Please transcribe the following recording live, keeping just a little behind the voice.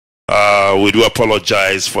We do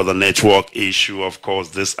apologize for the network issue. Of course,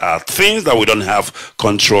 these are things that we don't have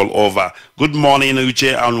control over. Good morning,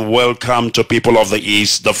 Uche, and welcome to People of the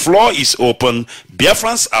East. The floor is open.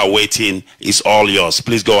 Biafrans are waiting. It's all yours.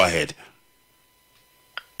 Please go ahead.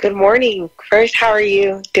 Good morning. First, how are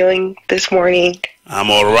you doing this morning? I'm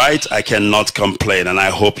all right. I cannot complain, and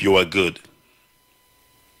I hope you are good.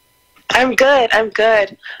 I'm good. I'm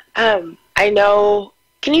good. I know.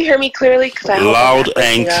 Can you hear me clearly? Loud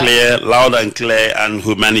and clear, loud and clear, and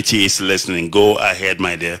humanity is listening. Go ahead,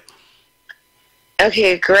 my dear.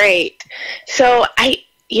 Okay, great. So I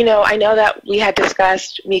know that we had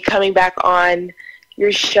discussed me coming back on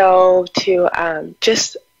your show to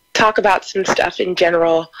just talk about some stuff in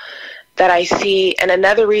general that I see. And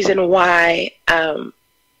another reason why I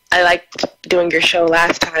liked doing your show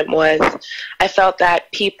last time was I felt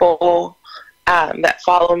that people that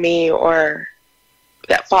follow me or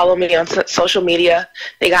that follow me on social media,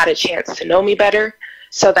 they got a chance to know me better.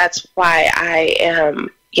 So that's why I am,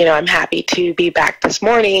 I'm happy to be back this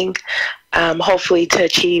morning, hopefully to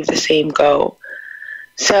achieve the same goal.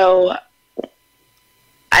 So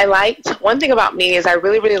one thing about me is I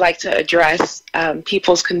really like to address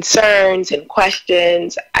people's concerns and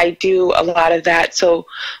questions. I do a lot of that. So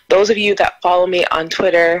those of you that follow me on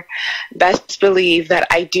Twitter, best believe that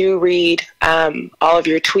I do read all of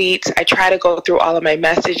your tweets. I try to go through all of my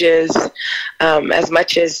messages as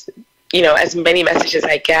much as, as many messages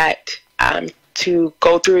I get to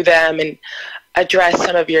go through them and address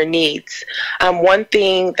some of your needs. One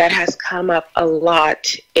thing that has come up a lot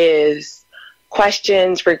is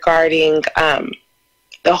questions regarding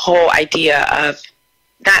the whole idea of,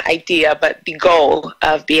 not idea, but the goal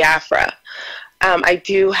of Biafra. I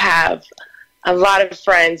do have a lot of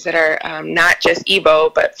friends that are not just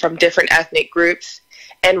Igbo, but from different ethnic groups.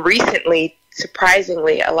 And recently,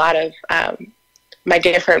 surprisingly, a lot of my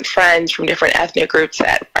different friends from different ethnic groups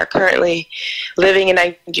that are currently living in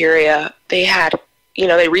Nigeria, they had,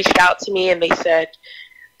 they reached out to me and they said,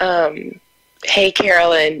 hey,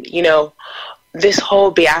 Carolyn, this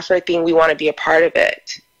whole Biafra thing, we want to be a part of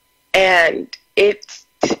it. And it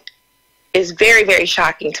is very, very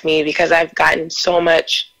shocking to me because I've gotten so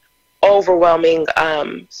much overwhelming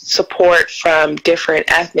support from different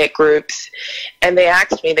ethnic groups. And they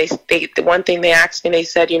asked me, the one thing they asked me, they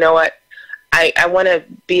said, you know what, I want to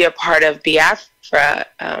be a part of Biafra,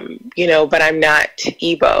 but I'm not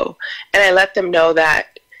Igbo. And I let them know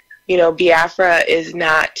that, Biafra is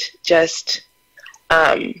not just,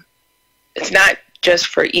 it's not just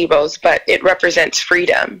for Igbos, but it represents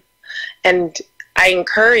freedom. And I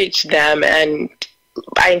encourage them, and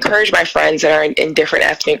I encourage my friends that are in different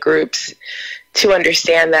ethnic groups to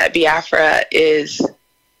understand that Biafra is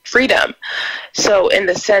freedom. So in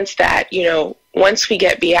the sense that, once we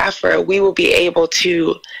get Biafra, we will be able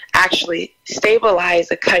to actually stabilize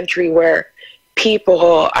a country where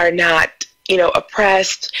people are not,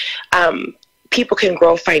 oppressed. People can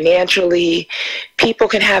grow financially. People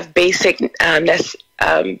can have basic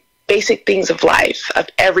things of life, of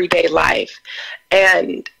everyday life.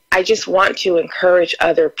 And I just want to encourage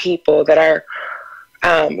other people that are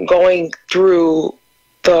going through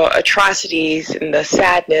the atrocities and the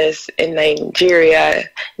sadness in Nigeria,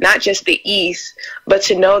 not just the East, but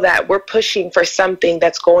to know that we're pushing for something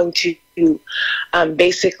that's going to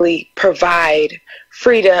basically provide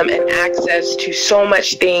freedom and access to so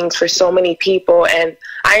much things for so many people. And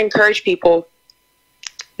I encourage people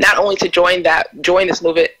not only to join this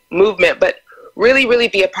movement, but really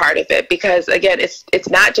be a part of it, because again, it's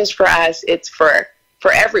not just for us, it's for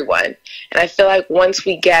everyone. And I feel like once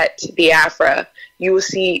we get Biafra, you will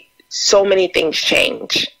see so many things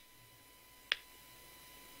change.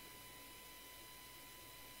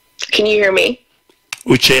 Can you hear me?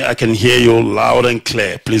 Uche, I can hear you loud and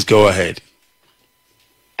clear. Please go ahead.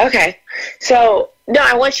 Okay. So no,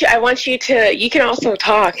 I want you to, you can also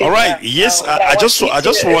talk. All right. Yes. I just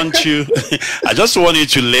want you, I just want you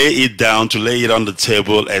to lay it down, to lay it on the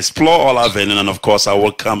table, explore all avenues, and of course I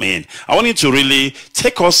will come in. I want you to really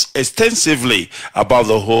take us extensively about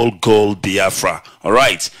the whole goal Biafra. All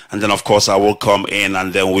right. And then of course I will come in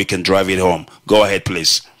and then we can drive it home. Go ahead,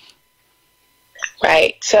 please.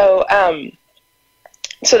 Right. So,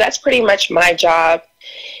 so that's pretty much my job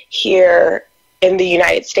here in the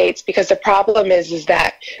United States, because the problem is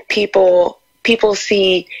that people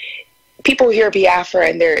hear Biafra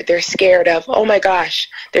and they're scared of, oh my gosh,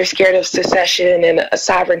 they're scared of secession and a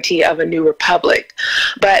sovereignty of a new republic.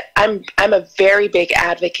 But I'm a very big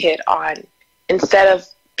advocate on, instead of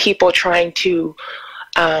people trying to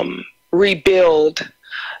rebuild,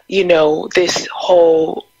 this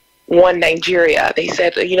whole one Nigeria, they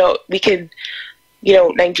said, we can you know,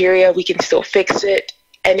 Nigeria, we can still fix it.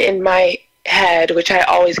 And in my head, which I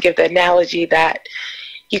always give the analogy that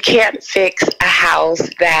you can't fix a house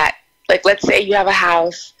that, like, let's say you have a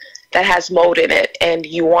house that has mold in it and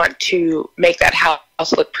you want to make that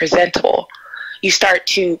house look presentable. You start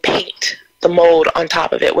to paint the mold on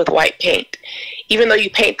top of it with white paint. Even though you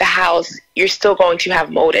paint the house, you're still going to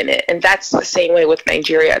have mold in it. And that's the same way with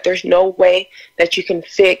Nigeria. There's no way that you can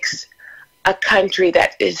fix a country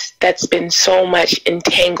that's been so much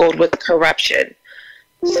entangled with corruption.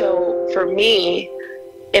 So for me,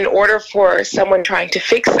 in order for someone trying to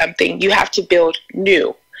fix something, you have to build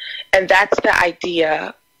new. And that's the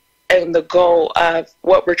idea and the goal of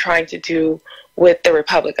what we're trying to do with the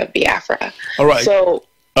Republic of Biafra. All right. So,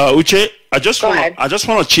 Uche, I just want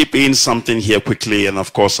to chip in something here quickly, and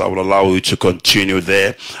of course I will allow you to continue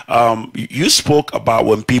there. You spoke about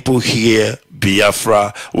when people hear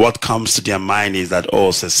Biafra, what comes to their mind is that,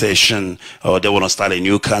 oh, secession, or they want to start a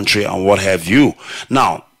new country and what have you.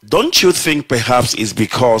 Now, don't you think perhaps it's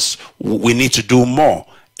because we need to do more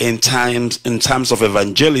in terms of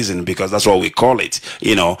evangelism, because that's what we call it,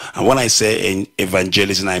 you know? And when I say in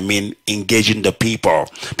evangelism, I mean engaging the people,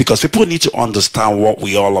 because people need to understand what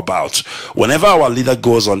we're all about. Whenever our leader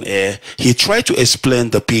goes on air, he tries to explain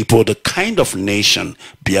to people the kind of nation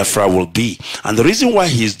Biafra will be. And the reason why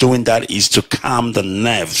he's doing that is to calm the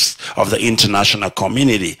nerves of the international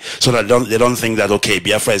community, so that they don't think that, okay,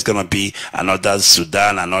 Biafra is going to be another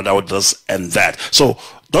Sudan, another this and that. So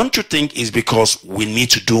don't you think it's because we need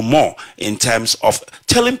to do more in terms of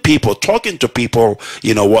telling people, talking to people,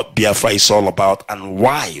 you know, what Biafra is all about and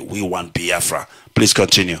why we want Biafra? Please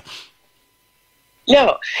continue.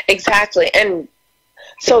 No, exactly. And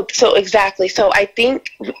so exactly. So I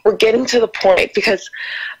think we're getting to the point, because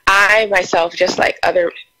I myself, just like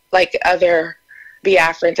other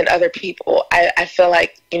Biafrans and other people, I feel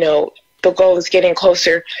like, you know, the goal is getting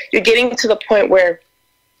closer. You're getting to the point where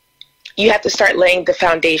you have to start laying the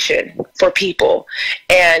foundation for people.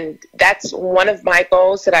 And that's one of my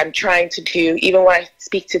goals that I'm trying to do. Even when I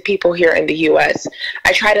speak to people here in the U.S.,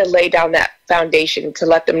 I try to lay down that foundation to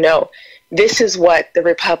let them know this is what the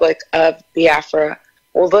Republic of Biafra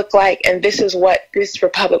will look like, and this is what this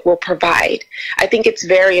Republic will provide. I think it's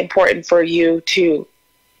very important for you to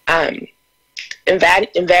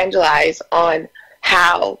evangelize on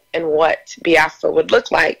how and what Biafra would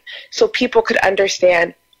look like, so people could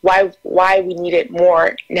understand why we need it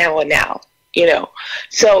more now, you know.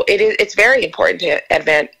 So it's very important to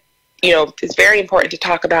it's very important to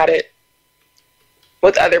talk about it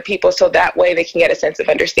with other people, so that way they can get a sense of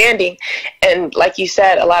understanding. And like you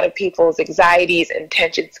said, a lot of people's anxieties and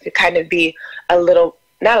tensions could kind of be not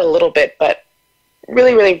a little bit, but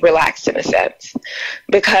really, really relaxed in a sense,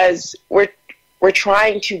 because we're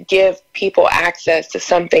trying to give people access to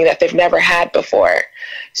something that they've never had before.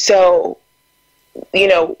 So, you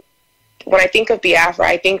know, when I think of Biafra,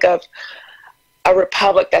 I think of a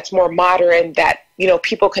republic that's more modern, that, you know,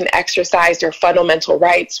 people can exercise their fundamental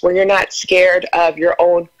rights, where you're not scared of your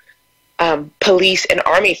own police and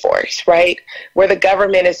army force, right? Where the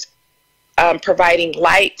government is providing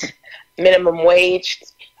light minimum wage,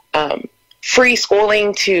 free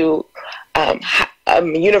schooling to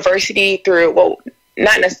university through, well,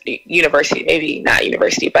 not necessarily university, maybe not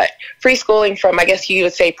university, but free schooling from, I guess you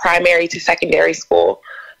would say, primary to secondary school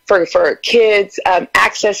for kids,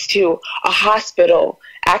 access to a hospital,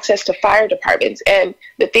 access to fire departments. And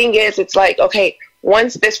the thing is, it's like, okay,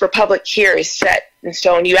 once this republic here is set in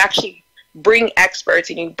stone, you actually bring experts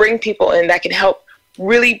and you bring people in that can help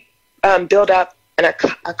really build up an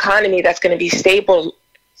economy that's going to be stable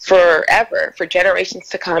forever, for generations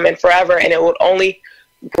to come and forever, and it will only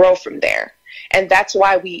grow from there. And that's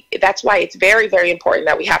why it's very, very important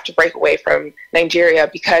that we have to break away from Nigeria,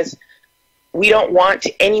 because we don't want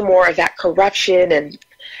any more of that corruption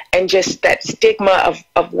and just that stigma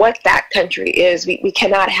of what that country is. We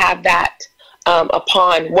cannot have that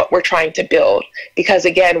upon what we're trying to build, because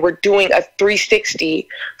again, we're doing a 360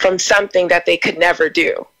 from something that they could never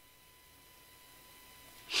do.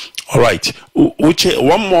 All right. Uche,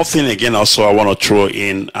 one more thing again also I want to throw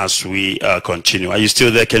in as we continue. Are you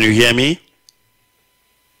still there? Can you hear me?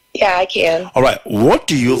 Yeah, I can. All right. What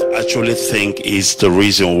do you actually think is the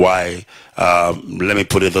reason why, let me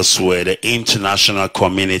put it this way, the international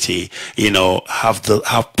community, you know, have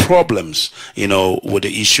problems, you know, with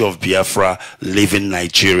the issue of Biafra leaving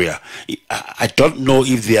Nigeria? I don't know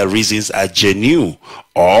if their reasons are genuine,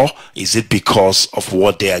 or is it because of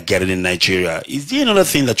what they are getting in Nigeria? Is there another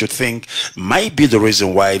thing that you think might be the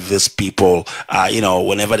reason why these people, you know,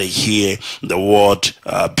 whenever they hear the word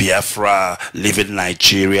Biafra leaving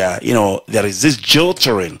Nigeria, you know, there is this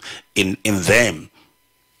joltering in them,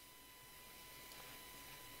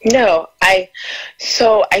 No,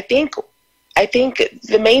 so I think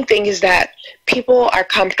the main thing is that people are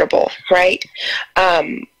comfortable, right?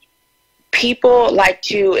 People like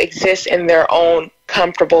to exist in their own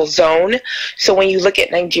comfortable zone. So when you look at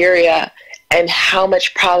Nigeria and how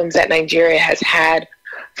much problems that Nigeria has had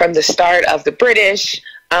from the start of the British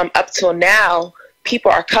up till now, people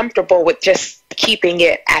are comfortable with just keeping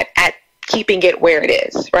it keeping it where it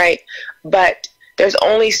is, right? But there's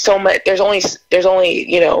only so much. There's only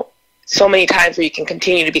so many times where you can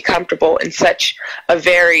continue to be comfortable in such a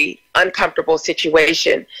very uncomfortable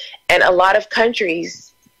situation. And a lot of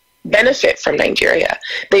countries benefit from Nigeria.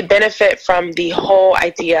 They benefit from the whole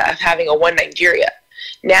idea of having a one Nigeria.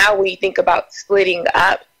 Now, when you think about splitting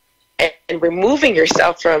up and removing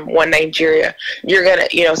yourself from one Nigeria, you're gonna,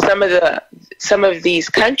 some of these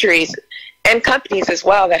countries and companies as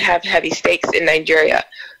well that have heavy stakes in Nigeria,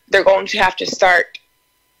 they're going to have to start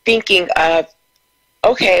thinking of,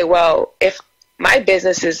 okay, well, if my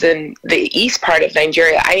business is in the east part of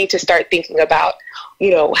Nigeria, I need to start thinking about,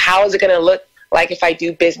 how is it going to look like if I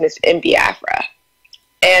do business in Biafra?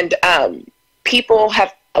 And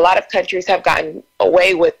a lot of countries have gotten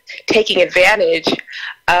away with taking advantage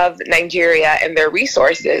of Nigeria and their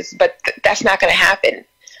resources, but that's not going to happen,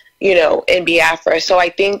 in Biafra. So I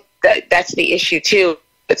think that's the issue too.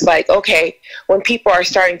 It's like, okay, when people are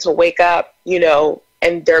starting to wake up,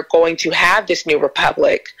 and they're going to have this new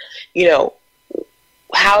republic,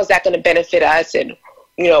 how is that going to benefit us? And,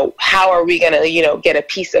 how are we going to, get a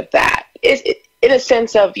piece of that? In a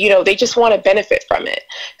sense of, they just want to benefit from it.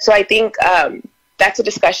 So I think that's a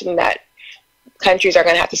discussion that countries are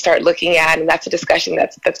going to have to start looking at, and that's a discussion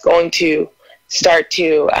that's going to start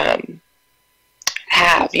to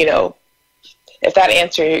have, if that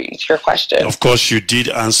answers your question. Of course, you did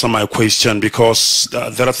answer my question, because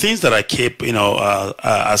there are things that I keep,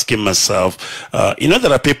 asking myself.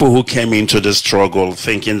 There are people who came into the struggle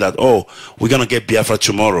thinking that, oh, we're going to get Biafra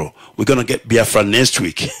tomorrow. We're going to get Biafra next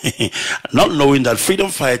week. Not knowing that freedom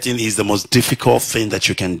fighting is the most difficult thing that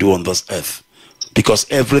you can do on this earth. Because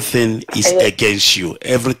everything is against you.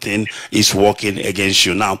 Everything is working against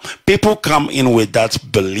you. Now, people come in with that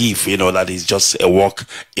belief, that is just a walk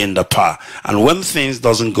in the park. And when things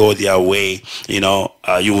doesn't go their way, you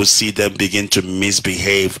will see them begin to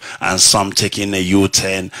misbehave, and some taking a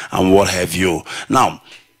U-turn and what have you. Now,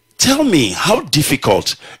 tell me, how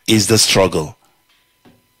difficult is the struggle?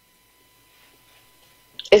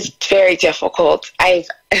 It's very difficult.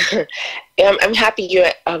 I'm happy you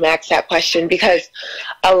asked that question, because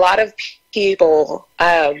a lot of people,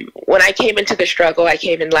 when I came into the struggle, I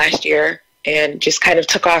came in last year and just kind of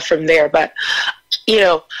took off from there. But,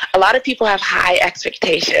 a lot of people have high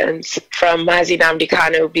expectations from Mazi Nnamdi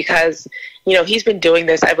Kanu, because, he's been doing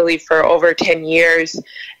this, I believe, for over 10 years.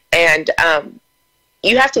 And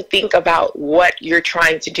you have to think about what you're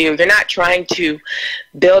trying to do. You're not trying to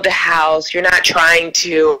build a house. You're not trying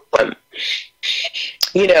to,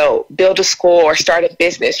 build a school or start a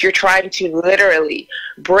business. You're trying to literally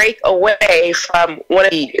break away from one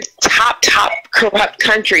of the top corrupt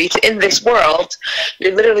countries in this world.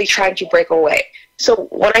 You're literally trying to break away. So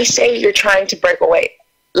when I say you're trying to break away,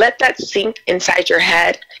 let that sink inside your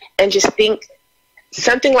head, and just think,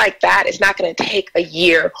 something like that is not going to take a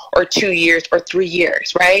year or 2 years or 3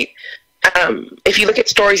 years, right? If you look at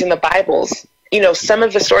stories in the Bibles, some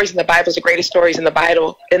of the stories in the Bible, the greatest stories in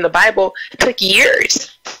the Bible took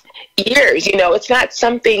years. It's not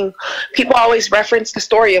something, people always reference the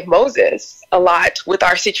story of Moses a lot with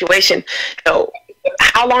our situation.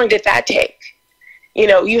 How long did that take?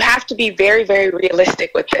 You have to be very, very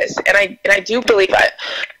realistic with this. And I do believe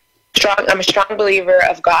I'm a strong believer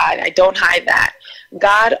of God. I don't hide that.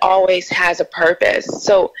 God always has a purpose.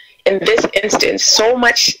 So in this instance, so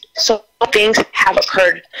things have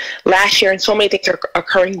occurred last year, and so many things are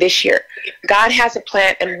occurring this year. God has a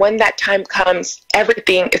plan, and when that time comes,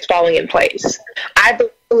 everything is falling in place. I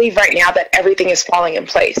believe right now that everything is falling in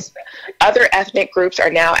place. Other ethnic groups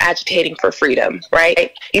are now agitating for freedom,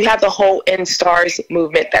 right? You have the whole End SARS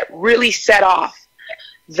movement that really set off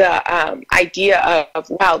the idea of,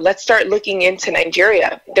 wow, let's start looking into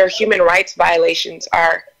Nigeria. Their human rights violations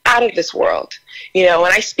are out of this world. And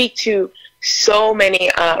I speak to so many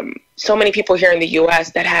people here in the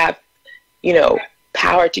U.S. that have,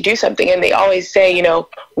 power to do something, and they always say,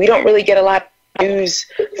 we don't really get a lot of news.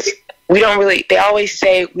 They always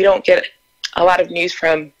say we don't get a lot of news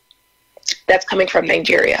that's coming from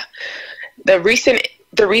Nigeria.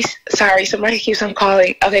 Sorry, somebody keeps on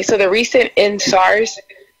calling. Okay, so the recent End SARS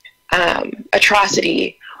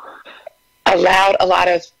atrocity allowed a lot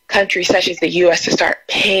of countries such as the U.S. to start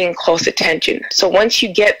paying close attention. So once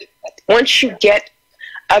you get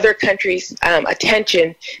other countries'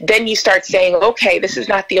 attention, then you start saying, okay, this is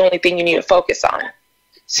not the only thing you need to focus on.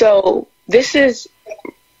 So this is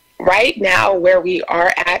right now where we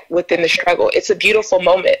are at within the struggle. It's a beautiful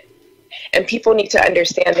moment, and people need to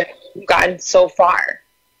understand that we've gotten so far.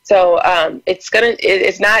 So it's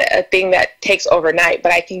not a thing that takes overnight,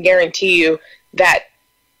 but I can guarantee you that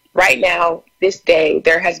right now, this day,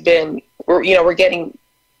 there has been, we're getting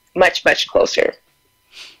much, much closer.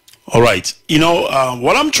 All right. You know,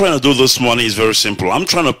 what I'm trying to do this morning is very simple. I'm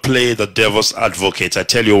trying to play the devil's advocate. I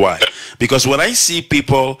tell you why. Because when I see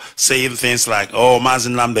people saying things like, oh, Mazi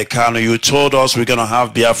Nnamdi Kanu, you told us we're going to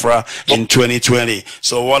have Biafra in 2020.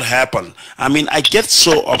 So what happened? I mean, I get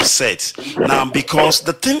so upset now because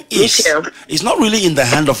the thing is, it's not really in the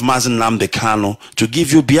hand of Mazi Nnamdi Kanu to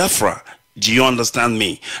give you Biafra. Do you understand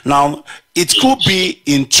me? Now, it could be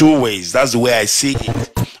in two ways. That's the way I see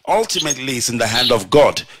it. Ultimately, it's in the hand of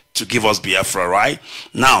God to give us Biafra, right?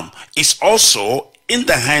 Now, it's also in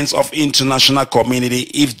the hands of international community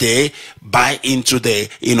if they buy into the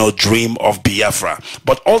dream of Biafra.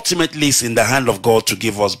 But ultimately, it's in the hand of God to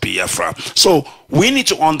give us Biafra. So we need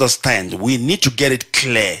to understand, we need to get it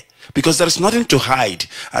clear, because there is nothing to hide.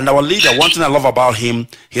 And our leader, one thing I love about him,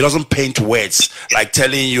 he doesn't paint words like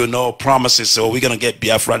telling you promises, so we're going to get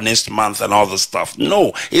Biafra next month and all this stuff.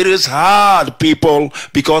 No, it is hard, people,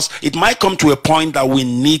 because it might come to a point that we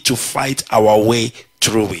need to fight our way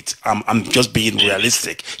through it. I'm just being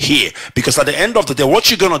realistic here, because at the end of the day, what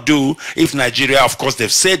you're going to do if Nigeria, of course, they've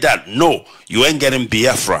said that, no, you ain't getting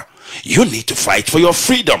Biafra. You need to fight for your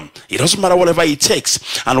freedom. It doesn't matter whatever it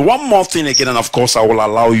takes. And one more thing again, and of course I will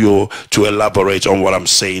allow you to elaborate on what I'm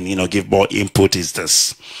saying, give more input, is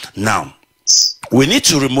this. Now, we need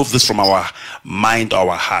to remove this from our mind,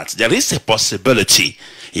 our heart. There is a possibility,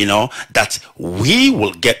 that we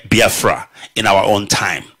will get Biafra in our own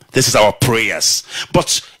time. This is our prayers.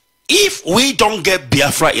 But if we don't get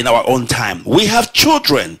Biafra in our own time, we have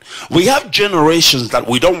children, we have generations that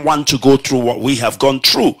we don't want to go through what we have gone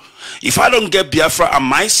through. If I don't get Biafra and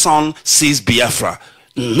my son sees Biafra,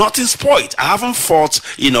 nothing's spoiled. I haven't fought,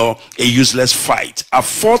 a useless fight. I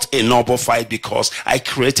fought a noble fight because I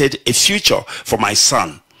created a future for my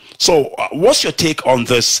son. So what's your take on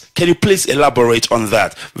this? Can you please elaborate on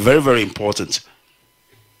that? Very, very important.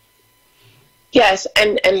 Yes,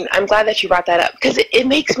 and I'm glad that you brought that up, because it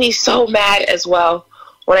makes me so mad as well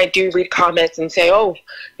when I do read comments and say, oh,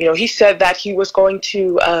 he said that he was going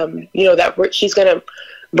to, that he's going to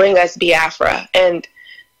bring us Biafra. And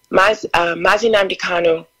Mazi Nnamdi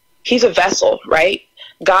Kanu, he's a vessel, right?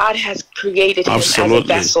 God has created him as a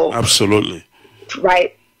vessel. Absolutely.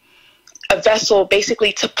 Right? A vessel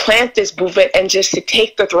basically to plant this movement and just to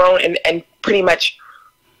take the throne and pretty much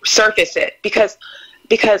surface it. Because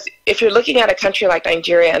if you're looking at a country like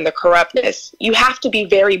Nigeria and the corruptness, you have to be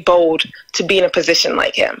very bold to be in a position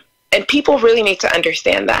like him. And people really need to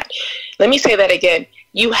understand that. Let me say that again.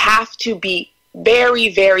 You have to be very,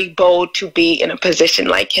 very bold to be in a position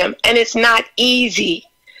like him. And it's not easy.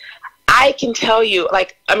 I can tell you,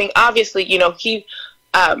 obviously,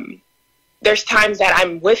 there's times that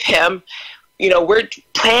I'm with him, we're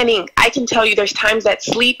planning. I can tell you there's times that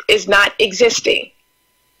sleep is not existing.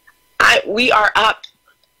 We are up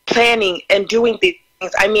planning and doing things.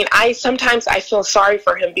 Sometimes I feel sorry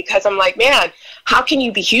for him, because I'm like, man, how can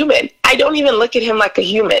you be human? I don't even look at him like a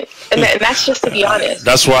human, and that's just to be honest.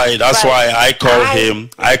 That's why I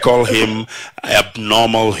call him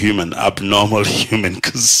abnormal human,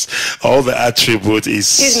 because all the attribute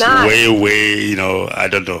is way, I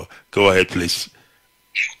don't know. Go ahead, please.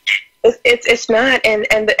 It's not, and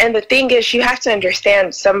the thing is, you have to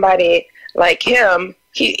understand somebody like him.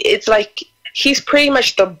 He's pretty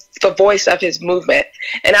much the voice of his movement.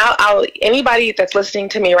 And anybody that's listening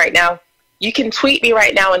to me right now, you can tweet me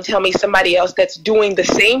right now and tell me somebody else that's doing the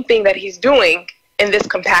same thing that he's doing in this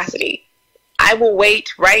capacity. I will wait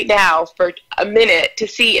right now for a minute to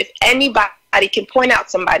see if anybody can point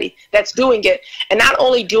out somebody that's doing it, and not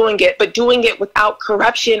only doing it, but doing it without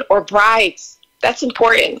corruption or bribes. That's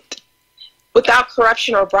important. Without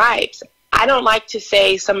corruption or bribes. I don't like to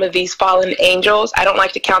say some of these fallen angels. I don't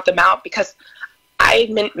like to count them out, because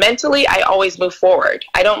mentally, I always move forward.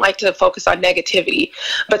 I don't like to focus on negativity.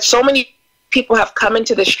 But so many people have come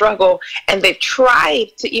into the struggle, and they've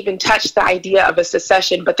tried to even touch the idea of a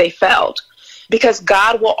secession, but they failed. Because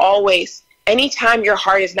God will always, anytime your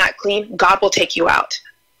heart is not clean, God will take you out,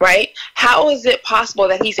 right? How is it possible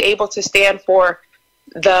that he's able to stand for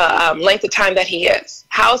the length of time that he is?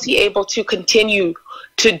 How is he able to continue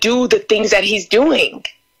to do the things that he's doing?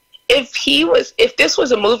 If this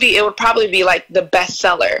was a movie, it would probably be like the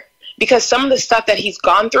bestseller, because some of the stuff that he's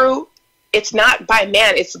gone through, it's not by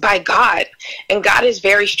man, it's by God. And God is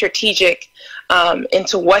very strategic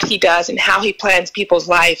into what he does and how he plans people's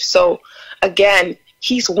life. So again,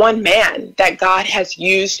 he's one man that God has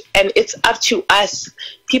used, and it's up to us,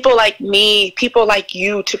 people like me, people like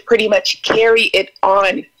you, to pretty much carry it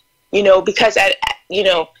on, you know, because you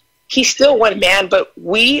know, he's still one man, but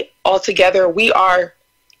we all together, we are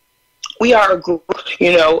a group.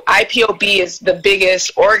 You know, IPOB is the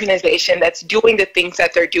biggest organization that's doing the things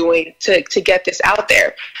that they're doing to get this out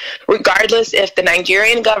there, regardless if the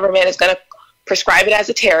Nigerian government is going to prescribe it as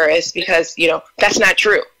a terrorist, because, you know, that's not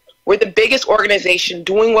true. We're the biggest organization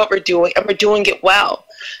doing what we're doing, and we're doing it well.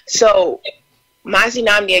 So Mazi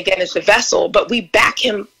Nnamdi, again, is the vessel, but we back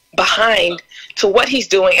him behind to what he's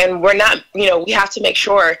doing, and we're not, you know, we have to make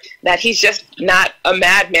sure that he's just not a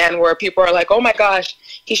madman where people are like, oh my gosh,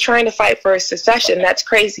 he's trying to fight for a secession. That's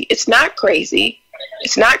crazy. It's not crazy.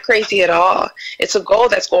 It's not crazy at all. It's a goal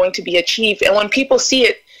that's going to be achieved. And when people see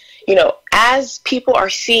it, you know, as people are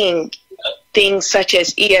seeing things such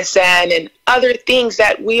as ESN and other things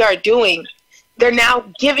that we are doing, they're now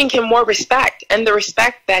giving him more respect, and the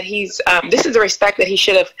respect that he's, this is the respect that he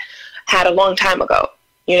should have had a long time ago,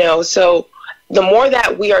 you know. So the more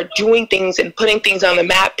that we are doing things and putting things on the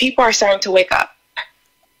map, people are starting to wake up.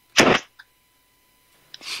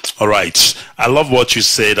 All right. I love what you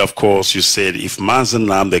said. Of course, you said if Mazi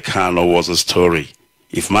Nnamdi Kanu was a story,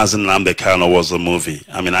 if Mazi Nnamdi Kanu was a movie,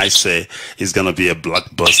 I mean, I say it's going to be a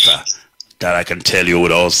blockbuster. That I can tell you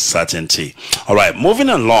with all certainty. All right, moving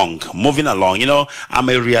along. You know, I'm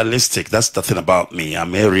a realistic. That's the thing about me.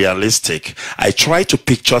 I'm a realistic. I try to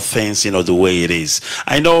picture things, you know, the way it is.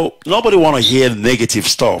 I know nobody want to hear negative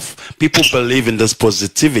stuff. People believe in this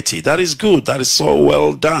positivity. That is good. That is so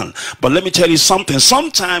well done. But let me tell you something.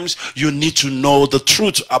 Sometimes you need to know the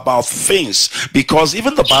truth about things, because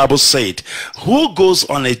even the Bible said, who goes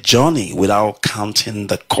on a journey without counting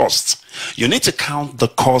the cost? You need to count the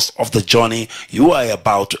cost of the journey you are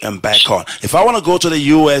about to embark on. If I want to go to the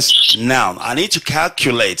US now, I need to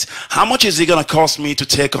calculate how much is it going to cost me to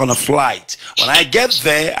take on a flight. When I get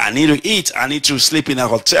there, I need to eat. I need to sleep in a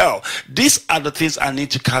hotel. These are the things I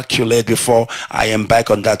need to calculate before I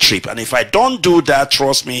embark on that trip. And if I don't do that,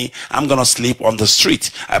 trust me, I'm going to sleep on the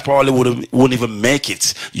street. I probably wouldn't even make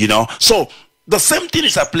it, you know. So the same thing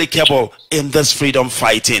is applicable in this freedom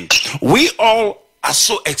fighting. We all are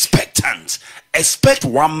so expectant. Expect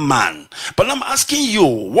one man. But I'm asking you,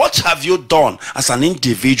 what have you done as an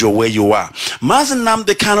individual where you are? Mazi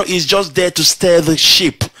Nnamdi Kanu is just there to steer the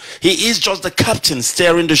ship. He is just the captain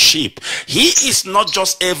steering the ship. He is not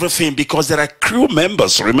just everything, because there are crew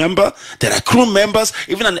members. Remember, there are crew members.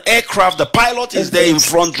 Even an aircraft, the pilot is there in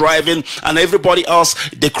front driving, and everybody else,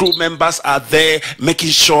 the crew members are there making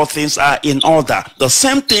sure things are in order. The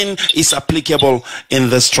same thing is applicable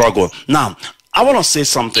in the struggle. Now, I want to say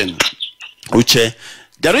something, Uche.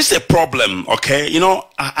 There is a problem, okay? You know,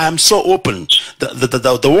 I'm so open.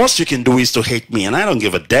 The worst you can do is to hate me, and I don't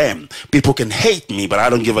give a damn. People can hate me, but I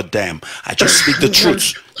don't give a damn. I just speak the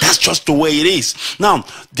truth. That's just the way it is. Now,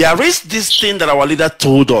 there is this thing that our leader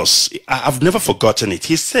told us. I've never forgotten it.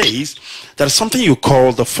 He says there's something you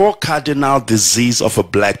call the 4 cardinal disease of a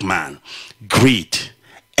black man: greed,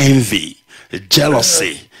 envy,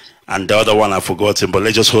 jealousy, and the other one I've forgotten, but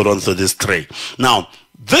let's just hold on to these 3. Now,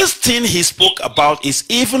 this thing he spoke about is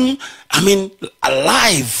even, I mean,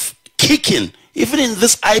 alive, kicking, even in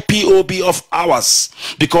this IPOB of ours,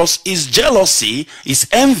 because it's jealousy, it's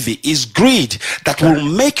envy, it's greed that will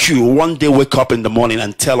make you one day wake up in the morning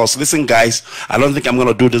and tell us, listen guys, I don't think I'm going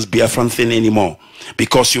to do this Biafran thing anymore,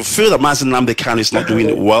 because you feel that Mazi Nnamdi Kanu is not doing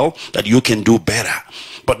it well, that you can do better.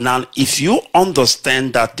 But now, if you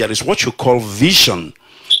understand that there is what you call vision,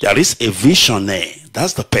 there is a visionary.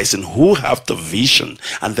 That's the person who have the vision,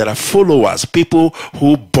 and there are followers, people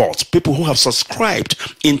who bought, people who have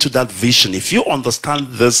subscribed into that vision. If you understand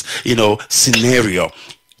this, you know, scenario,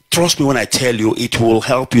 trust me when I tell you, it will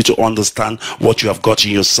help you to understand what you have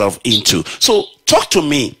gotten yourself into. So talk to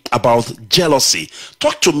me about jealousy.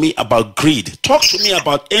 Talk to me about greed. Talk to me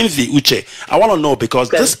about envy, Uche. I want to know, because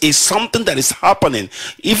this is something that is happening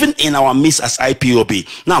even in our midst as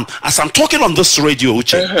IPOB. Now, as I'm talking on this radio,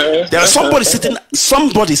 Uche, there is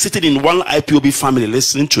somebody sitting in one IPOB family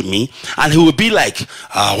listening to me, and he will be like,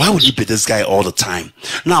 why would he be this guy all the time?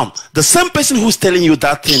 Now, the same person who's telling you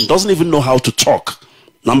that thing doesn't even know how to talk.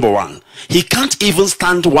 Number one, he can't even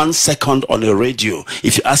stand 1 second on a radio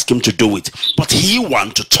if you ask him to do it. But he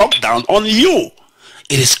wants to talk down on you.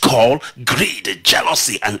 It is called greed,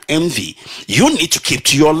 jealousy, and envy. You need to keep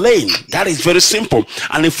to your lane. That is very simple.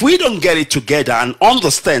 And if we don't get it together and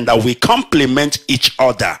understand that we complement each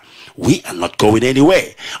other, we are not going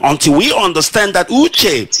anywhere until we understand that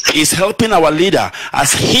Uche is helping our leader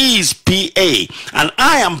as his PA, and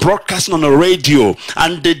I am broadcasting on the radio,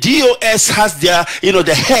 and the DOS has their,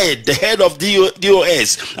 the head of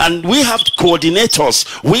DOS, and we have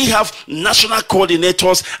coordinators, we have national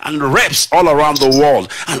coordinators and reps all around the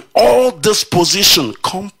world, and all this position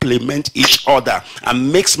complement each other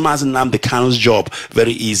and makes Mazi Nnamdi Kanu's job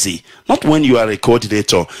very easy. Not when you are a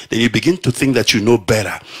coordinator, then you begin to think that you know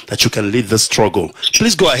better, that you can lead the struggle.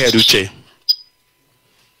 Please go ahead, Uche.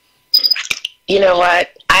 You know what?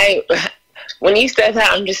 When you said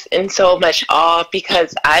that, I'm just in so much awe,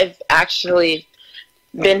 because I've actually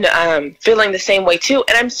been feeling the same way too.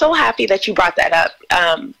 And I'm so happy that you brought that up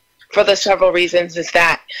for the several reasons is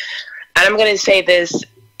that, and I'm going to say this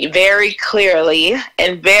very clearly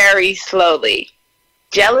and very slowly,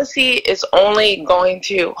 jealousy is only going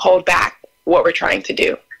to hold back what we're trying to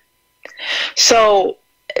do. So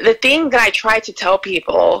the thing that I try to tell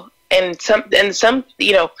people, and some,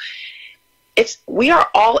 we are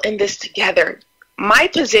all in this together. My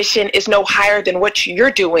position is no higher than what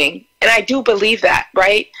you're doing, and I do believe that,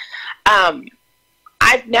 right?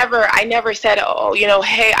 I never said, oh,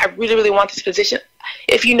 hey, I really, really want this position.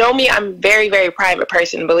 If you know me, I'm a very, very private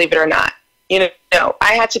person, believe it or not.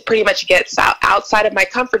 I had to pretty much get outside of my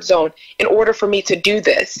comfort zone in order for me to do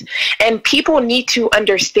this. And people need to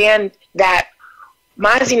understand that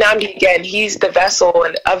Mazi Nnamdi, again, he's the vessel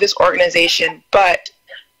of this organization, but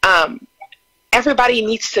everybody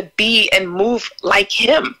needs to be and move like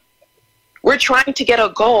him. We're trying to get a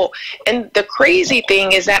goal. And the crazy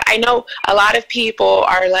thing is that I know a lot of people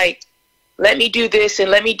are like, let me do this and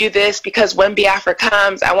let me do this because when Biafra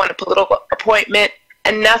comes, I want a political appointment.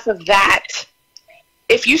 Enough of that.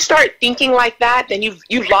 If you start thinking like that, then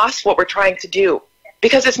you've lost what we're trying to do.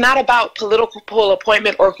 Because it's not about political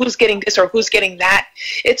appointment or who's getting this or who's getting that.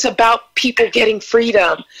 It's about people getting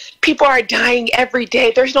freedom. People are dying every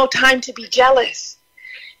day. There's no time to be jealous.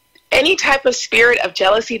 Any type of spirit of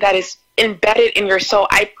jealousy that is embedded in your soul,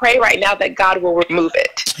 I pray right now that God will remove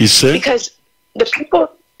it. You see? Because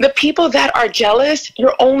the people that are jealous,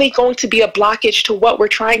 you're only going to be a blockage to what we're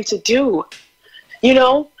trying to do.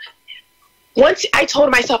 Once I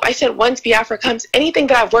told myself, I said, once Biafra comes, anything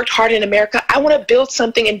that I've worked hard in America, I want to build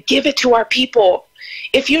something and give it to our people.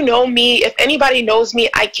 If you know me, if anybody knows me,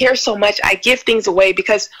 I care so much. I give things away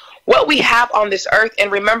because what we have on this earth,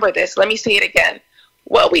 and remember this, let me say it again.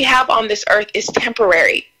 What we have on this earth is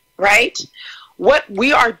temporary, right? What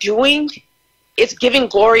we are doing is giving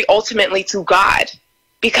glory ultimately to God,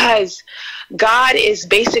 because God is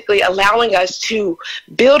basically allowing us to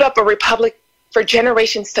build up a republic for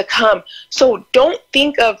generations to come. So don't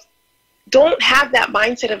have that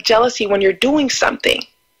mindset of jealousy when you're doing something.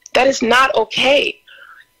 That is not okay.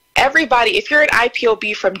 Everybody, if you're an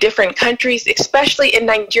IPOB from different countries, especially in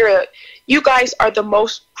Nigeria, you guys are the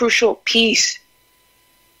most crucial piece.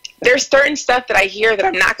 There's certain stuff that I hear that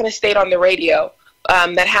I'm not going to state on the radio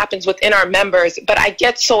that happens within our members, but I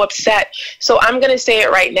get so upset. So I'm going to say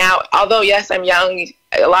it right now. Although, yes, I'm young.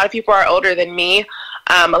 A lot of people are older than me.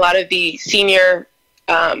 A lot of the senior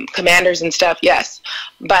commanders and stuff, yes.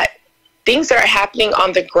 But things that are happening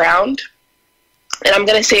on the ground, and I'm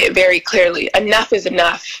going to say it very clearly, enough is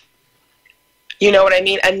enough. You know what I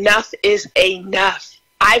mean? Enough is enough.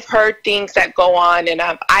 I've heard things that go on, and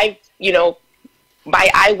I've by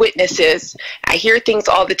eyewitnesses, I hear things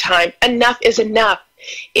all the time. Enough is enough.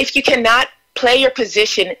 If you cannot play your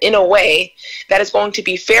position in a way that is going to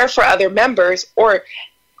be fair for other members or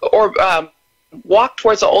walk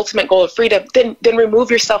towards the ultimate goal of freedom, then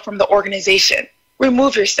remove yourself from the organization.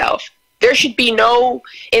 Remove yourself. There should be no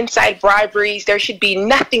inside briberies. There should be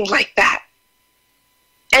nothing like that.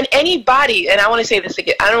 And anybody, and I want to say this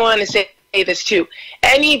again, I don't want to say this too,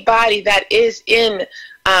 anybody that is in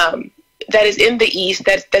the East,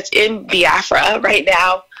 that's in Biafra right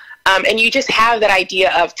now, and you just have that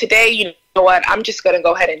idea of today, you know what, I'm just going to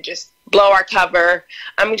go ahead and just blow our cover.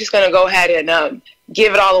 I'm just going to go ahead and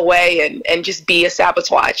give it all away and just be a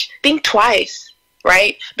sabotage. Think twice,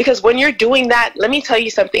 right? Because when you're doing that, let me tell you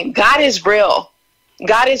something. God is real.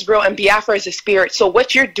 God is real, and Biafra is a spirit. So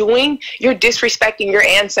what you're doing, you're disrespecting your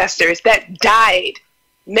ancestors that died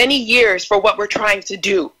many years for what we're trying to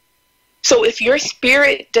do. So if your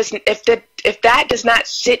spirit doesn't, if that does not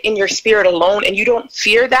sit in your spirit alone and you don't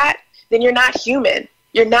fear that, then you're not human.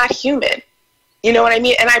 You're not human. You know what I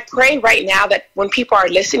mean? And I pray right now that when people are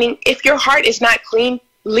listening, if your heart is not clean,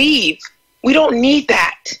 leave. We don't need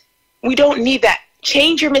that. We don't need that.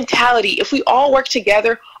 Change your mentality. If we all work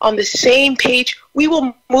together on the same page, we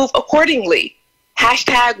will move accordingly.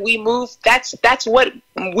 Hashtag we move. That's what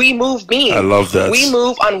we move means. I love that. We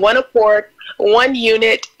move on one accord, one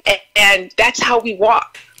unit, and that's how we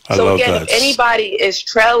walk. So again, if anybody is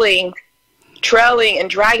trailing and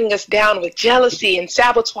dragging us down with jealousy and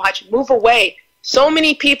sabotage, move away. So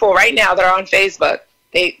many people right now that are on Facebook,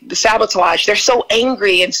 the sabotage, they're so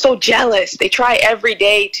angry and so jealous. They try every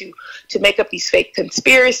day to make up these fake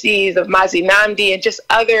conspiracies of Mazi Nnamdi and just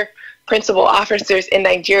other principal officers in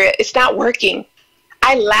Nigeria. It's not working.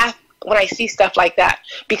 I laugh when I see stuff like that,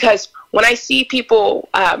 because when I see people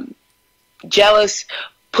jealous,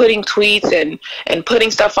 putting tweets and putting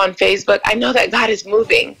stuff on Facebook, I know that God is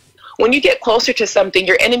moving. When you get closer to something,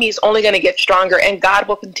 your enemy is only going to get stronger, and God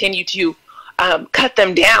will continue to cut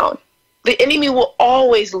them down. The enemy will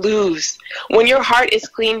always lose. When your heart is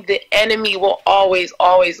clean, the enemy will always,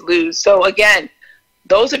 always lose. So again,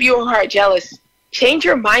 those of you who are jealous, change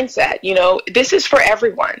your mindset. You know, this is for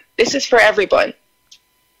everyone. This is for everyone.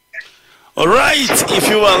 All right, if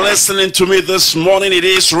you are listening to me this morning, it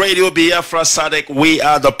is Radio Biafra Sadec. We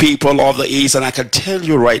are the people of the East, and I can tell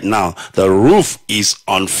you right now, the roof is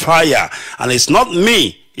on fire, and it's not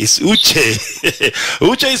me. It's Uche.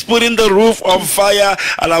 Uche is putting the roof on fire,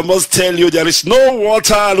 and I must tell you, there is no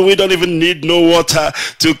water, and we don't even need no water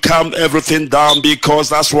to calm everything down, because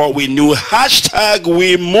that's what we knew. Hashtag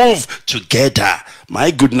we move together. My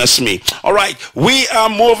goodness me. All right, we are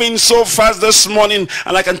moving so fast this morning,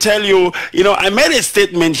 and I can tell you, I made a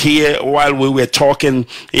statement here while we were talking.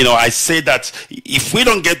 I said that if we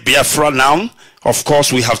don't get Biafra now, of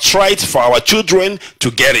course, we have tried for our children to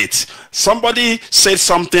get it. Somebody said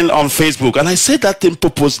something on Facebook, and I said that thing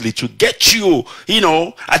purposely to get you,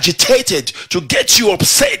 agitated, to get you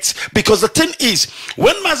upset. Because the thing is,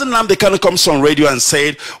 when Mazi Nnamdi Kanu comes on radio and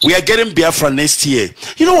said, we are getting Biafra next year,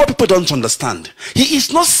 you know what people don't understand? He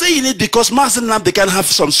is not saying it because Mazi Nnamdi can have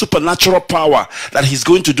some supernatural power that he's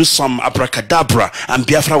going to do some abracadabra and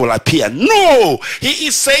Biafra will appear. No! He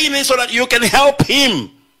is saying it so that you can help him.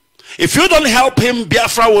 If you don't help him,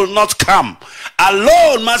 Biafra will not come.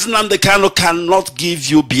 Alone, Mazi Nnamdi Kanu cannot give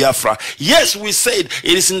you Biafra. Yes, we said it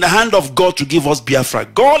is in the hand of God to give us Biafra.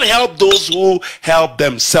 God help those who help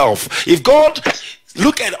themselves. If God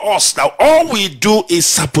look at us now, all we do is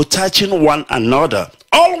sabotaging one another.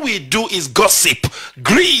 All we do is gossip,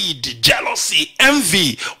 greed, jealousy,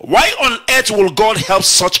 envy. Why on earth will God help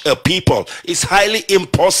such a people? It's highly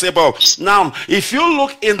impossible. Now, if you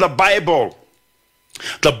look in the Bible,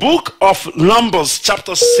 the book of Numbers,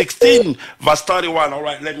 chapter 16, verse 31. All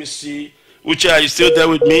right, let me see. Uche, are you still there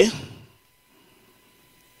with me?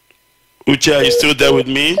 Uche, are you still there with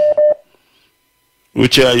me?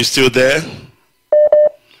 Uche, are you still there?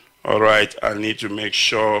 All right, I need to make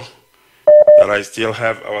sure that I still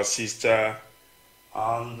have our sister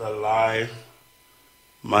on the line.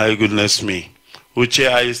 My goodness me.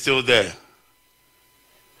 Uche, are you still there?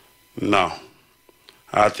 No.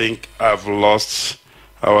 I think I've lost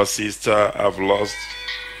our sister. I've lost.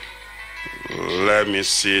 Let me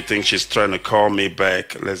see. I think she's trying to call me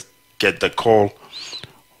back. Let's get the call.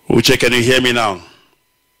 Uche, can you hear me now?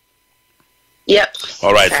 Yep.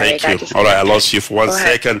 All right, thank you. All right, I lost you for 1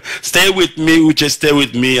 second. Stay with me, Uche, stay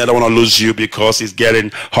with me. I don't want to lose you because it's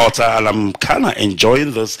getting hotter, and I'm kind of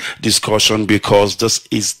enjoying this discussion because this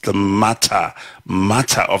is the matter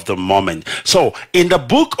of the moment. So, in the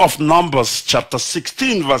book of Numbers, chapter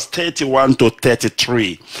 16, verse 31 to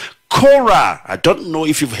 33, Korah, I don't know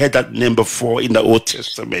if you've heard that name before in the Old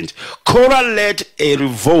Testament. Korah led a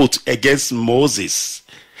revolt against Moses.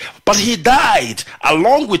 But he died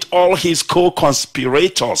along with all his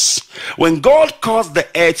co-conspirators when God caused the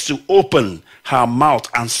earth to open her mouth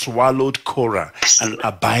and swallowed Korah and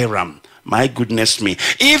Abiram. My goodness me.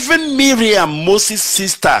 Even Miriam, Moses'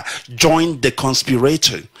 sister, joined the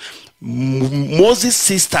conspirator. Moses'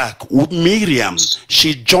 sister, Miriam,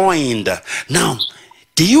 she joined. Now,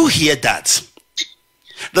 do you hear that?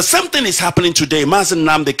 The same thing is happening today. Mazi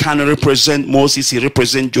Nnamdi Kanu represent Moses, he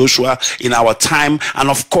represent Joshua in our time.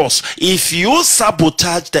 And of course, if you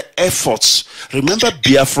sabotage the efforts, remember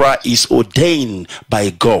Biafra is ordained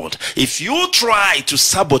by God. If you try to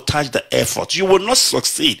sabotage the efforts, you will not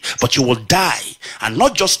succeed, but you will die. And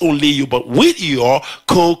not just only you, but with your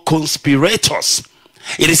co-conspirators.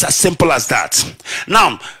 It is as simple as that.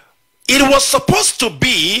 Now, it was supposed to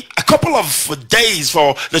be a couple of days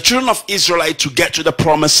for the children of Israel to get to the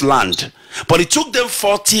promised land. But it took them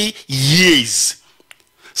 40 years.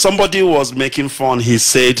 Somebody was making fun. He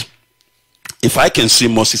said, if I can see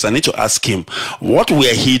Moses, I need to ask him, what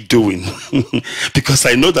were he doing? Because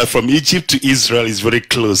I know that from Egypt to Israel is very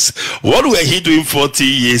close. What were he doing 40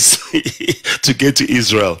 years to get to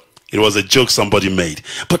Israel? It was a joke somebody made.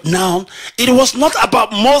 But now, it was not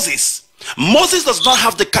about Moses. Moses does not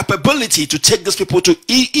have the capability to take these people to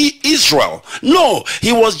Israel. No,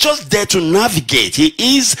 he was just there to navigate. He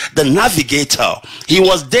is the navigator. He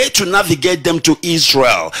was there to navigate them to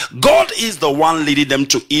Israel. God is the one leading them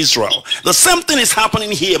to Israel. The same thing is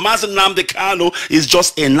happening here. Mazi Nnamdi Kanu is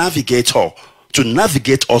just a navigator to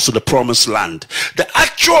navigate us to the promised land. The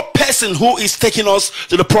actual person who is taking us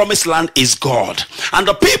to the promised land is God. And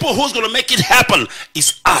the people who's going to make it happen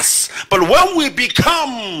is us. But when we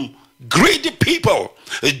become greedy people,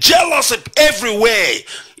 jealous everywhere,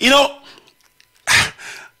 you know,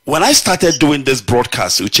 when I started doing this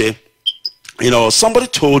broadcast, Uche, you know, somebody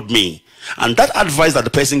told me, and that advice that the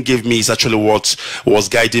person gave me is actually what was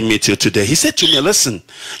guiding me till today. He said to me, listen,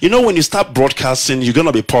 you know, when you start broadcasting, you're going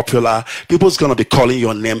to be popular. People's going to be calling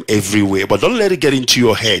your name everywhere. But don't let it get into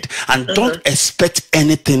your head. And don't expect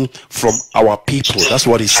anything from our people. That's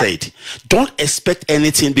what he said. Don't expect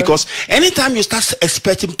anything, because anytime you start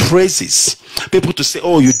expecting praises, people to say,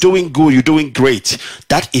 oh, you're doing good, you're doing great,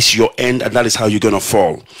 that is your end, and that is how you're going to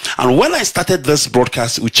fall. And when I started this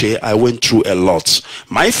broadcast, Uche, I went through a lot.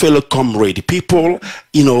 My fellow comrade, people,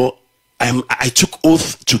 you know, I took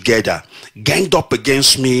oath together, ganged up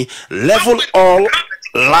against me, leveled all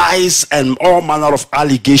lies and all manner of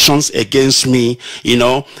allegations against me, you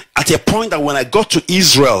know, at a point that when I got to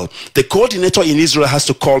Israel, the coordinator in Israel has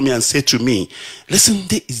to call me and say to me, listen,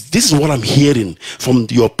 this is what I'm hearing from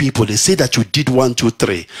your people. They say that you did 1, 2,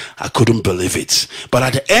 3. I couldn't believe it. But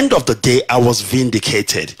at the end of the day, I was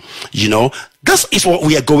vindicated. You know, this is what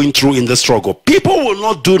we are going through in the struggle. People will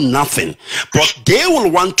not do nothing, but they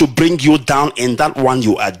will want to bring you down in that one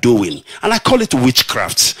you are doing. And I call it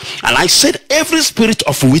witchcraft. And I said every spirit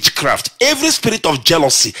of witchcraft, every spirit of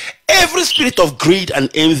jealousy, every spirit of greed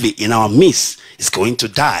and envy in our midst is going to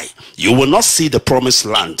die. You will not see the promised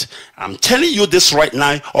land. I'm telling you this right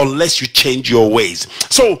now, unless you change your ways.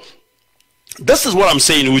 So this is what I'm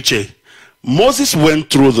saying, Uche. Moses went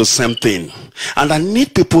through the same thing, and I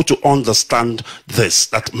need people to understand this,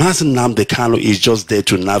 that Mazi Nnamdi Kanu is just there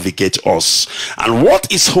to navigate us. And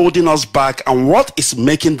what is holding us back and what is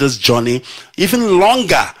making this journey even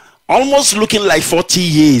longer, almost looking like 40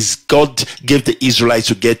 years God gave the Israelites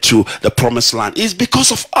to get to the promised land, is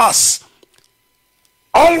because of us.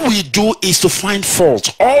 All we do is to find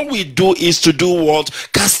fault. All we do is to do what?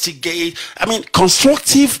 Castigate. I mean,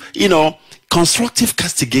 constructive, you know, constructive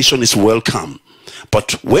castigation is welcome.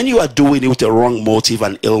 But when you are doing it with a wrong motive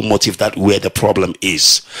and ill motive, that's where the problem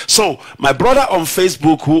is. So my brother on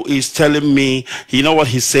Facebook, who is telling me, you know what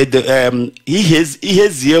he said? He has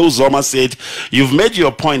Zoma said, "You've made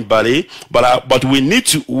your point, buddy, but we need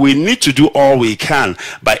to do all we can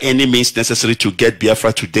by any means necessary to get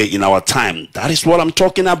Biafra today in our time." That is what I'm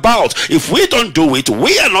talking about. If we don't do it,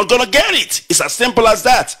 we are not gonna get it. It's as simple as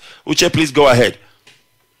that. Uche, please go ahead.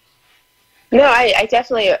 No, I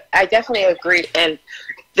definitely agree. And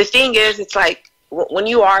the thing is, it's like when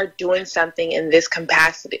you are doing something in this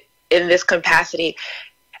capacity,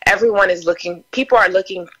 everyone is looking. People are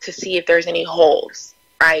looking to see if there's any holes,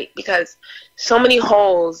 right? Because so many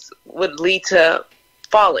holes would lead to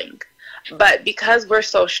falling. But because we're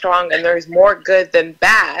so strong and there's more good than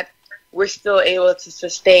bad, we're still able to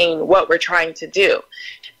sustain what we're trying to do.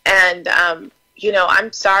 And you know,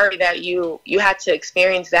 I'm sorry that you had to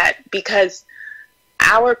experience that, because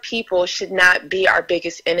our people should not be our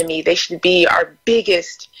biggest enemy. They should be our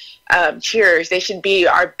biggest cheerers. They should be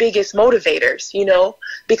our biggest motivators, you know,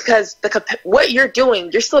 because what you're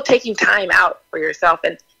doing, you're still taking time out for yourself.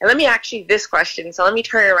 And let me ask you this question. So let me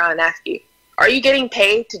turn it around and ask you, are you getting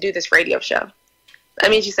paid to do this radio show? Let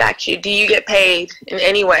me just ask you, do you get paid in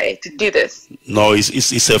any way to do this? No,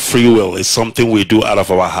 it's a free will. It's something we do out of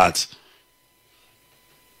our hearts.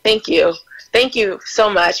 Thank you. Thank you so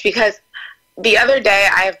much. Because the other day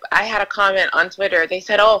I had a comment on Twitter. They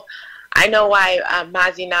said, oh, I know why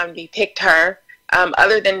Mazi Nnamdi picked her.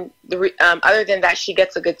 Other than that, she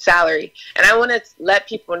gets a good salary. And I want to let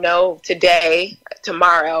people know today,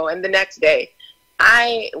 tomorrow, and the next day,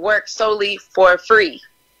 I work solely for free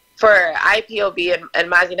for IPOB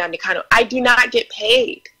and Mazi Nnamdi Kanu. I do not get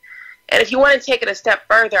paid. And if you want to take it a step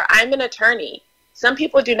further, I'm an attorney. Some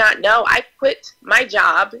people do not know I quit my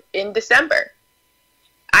job in December.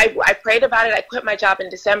 I prayed about it. I quit my job in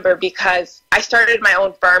December because I started my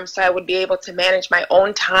own firm so I would be able to manage my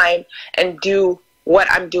own time and do what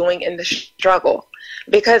I'm doing in the struggle.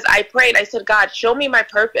 Because I prayed, I said, God, show me my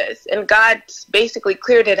purpose. And God basically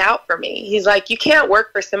cleared it out for me. He's like, you can't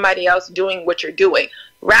work for somebody else doing what you're doing.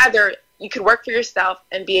 Rather, you could work for yourself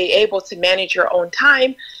and be able to manage your own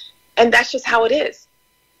time. And that's just how it is.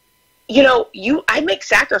 you know, I make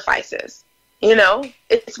sacrifices. You know,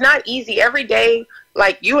 it's not easy every day.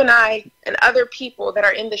 Like you and I and other people that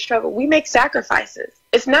are in the struggle, we make sacrifices.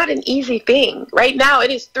 It's not an easy thing. Right now,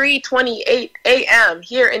 it is 3:28 a.m.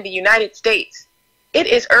 here in the United States. It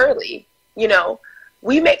is early. You know,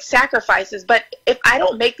 we make sacrifices, but if I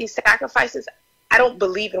don't make these sacrifices, I don't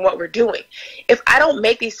believe in what we're doing. If I don't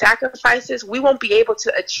make these sacrifices, we won't be able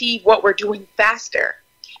to achieve what we're doing faster.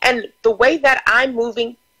 And the way that I'm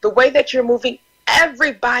moving, the way that you're moving,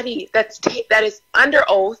 everybody that is under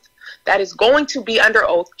oath, that is going to be under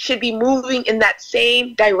oath, should be moving in that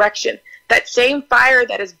same direction. That same fire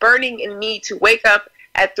that is burning in me to wake up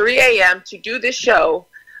at 3 a.m. to do this show,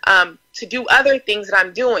 to do other things that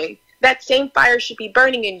I'm doing, that same fire should be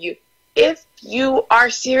burning in you. If you are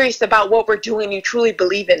serious about what we're doing, you truly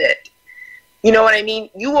believe in it. You know what I mean?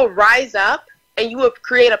 You will rise up and you will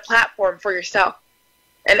create a platform for yourself.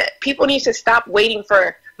 And people need to stop waiting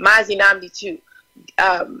for Mazi Nnamdi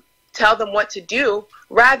to tell them what to do.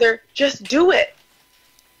 Rather, just do it.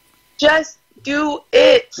 Just do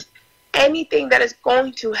it. Anything that is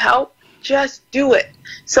going to help, just do it.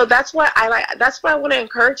 So that's why I want to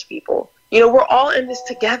encourage people. You know, we're all in this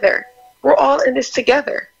together. We're all in this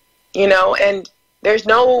together. You know, and there's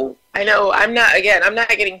no, I know I'm not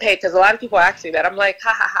getting paid, because a lot of people ask me that. I'm like,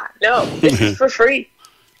 ha ha ha. No, this is for free.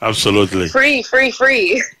 Absolutely. Free.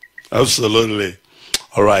 Absolutely.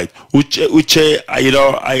 All right, Uche,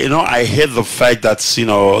 I hate the fact that, you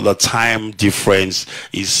know, the time difference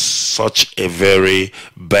is such a very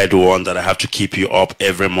bad one that I have to keep you up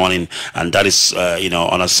every morning, and that is, you know,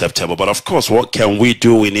 unacceptable. But of course, what can we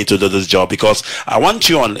do? We need to do this job, because I want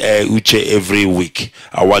you on air, Uche, every week.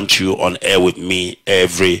 I want you on air with me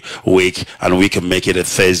every week, and we can make it a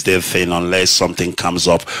Thursday thing. Unless something comes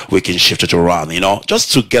up, we can shift it around, you know,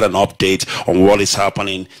 just to get an update on what is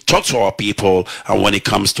happening, talk to our people, and when it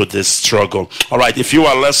comes to this struggle. All right, if you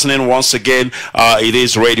are listening once again, it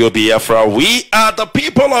is Radio Biafra. We are the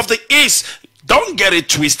people of the East. Don't get it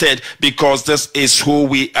twisted, because this is who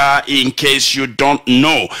we are, in case you don't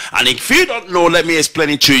know. And if you don't know, let me explain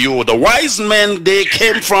it to you. The wise men, they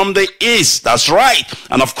came from the East. That's right.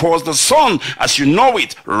 And of course, the sun, as you know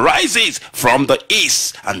it, rises from the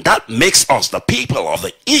East. And that makes us the people of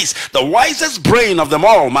the East. The wisest brain of them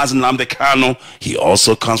all, Mazi Nnamdi Kanu, he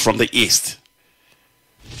also comes from the East.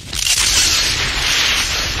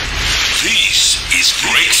 This is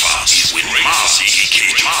Breakfast with Mazi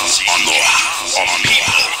Ikechkwu, Onuoha, on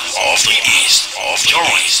people of the East. Join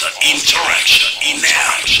the interaction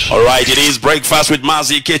now. All right, it is Breakfast with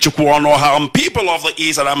Mazi Ikechkwu, Onuoha, on people of the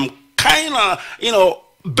East, and I'm kind of, you know,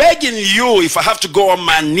 begging you, if I have to go on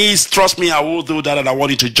my knees, trust me, I will do that. And I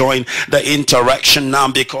want you to join the interaction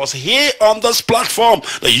now, because here on this platform,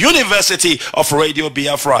 the University of Radio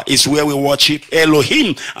Biafra is where we worship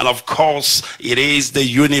Elohim. And of course, it is the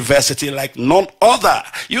university like none other.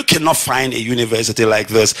 You cannot find a university like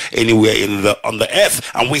this anywhere on the earth.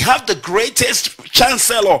 And we have the greatest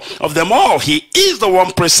chancellor of them all. He is the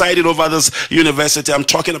one presiding over this university. I'm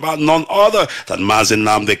talking about none other than Mazi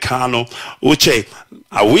Nnamdi Kanu. Uche,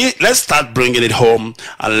 let's start bringing it home,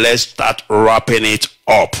 and let's start wrapping it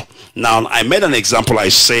up. Now, I made an example. I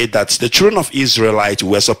said that the children of Israelites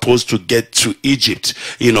were supposed to get to Egypt,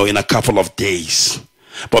 you know, in a couple of days.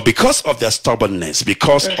 But because of their stubbornness,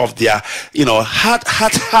 because of their, you know,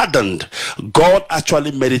 hardened, God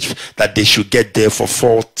actually made it that they should get there for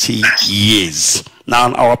 40 years.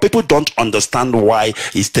 Now, our people don't understand why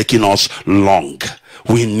it's taking us long.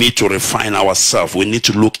 We need to refine ourselves. We need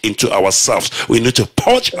to look into ourselves. We need to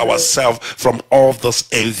purge ourselves from all this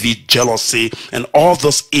envy, jealousy, and all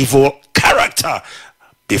this evil character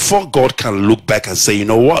before God can look back and say, you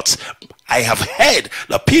know what? I have heard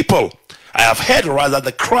the people. I have heard rather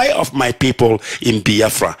the cry of my people in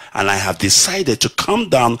Biafra, and I have decided to come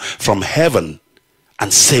down from heaven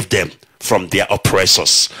and save them from their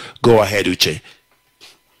oppressors. Go ahead, Uche.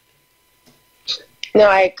 No,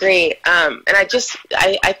 I agree. And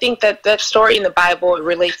I think that story in the Bible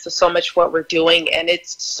relates to so much what we're doing, and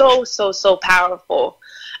it's so powerful.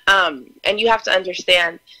 And you have to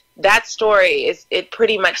understand that story it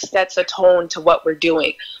pretty much sets a tone to what we're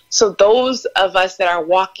doing. So those of us that are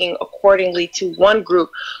walking accordingly to one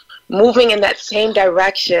group, moving in that same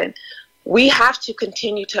direction, we have to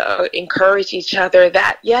continue to encourage each other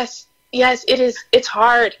that yes, it's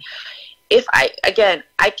hard.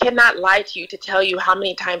 I cannot lie to you to tell you how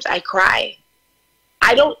many times I cry.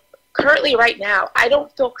 Currently right now, I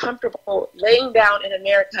don't feel comfortable laying down in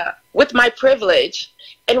America with my privilege,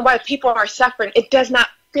 and while people are suffering, it does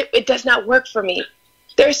not work for me.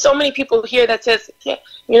 There's so many people here that says,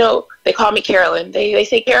 you know, they call me Carolyn. They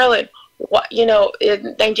say, Carolyn, what, you know,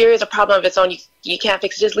 Nigeria is a problem of its own. You can't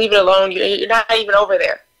fix it. Just leave it alone. You're not even over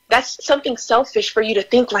there. That's something selfish for you to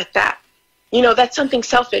think like that. You know, that's something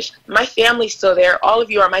selfish. My family's still there. All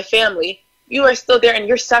of you are my family. You are still there and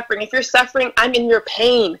you're suffering. If you're suffering, I'm in your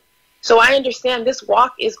pain. So I understand this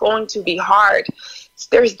walk is going to be hard.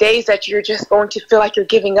 There's days that you're just going to feel like you're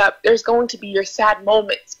giving up. There's going to be your sad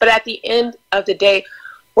moments. But at the end of the day,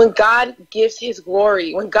 when God gives his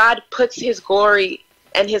glory, when God puts his glory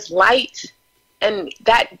and his light, and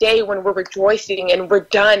that day when we're rejoicing and we're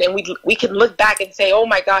done and we can look back and say, oh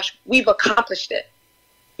my gosh, we've accomplished it,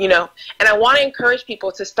 you know. And I want to encourage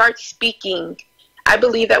people to start speaking. I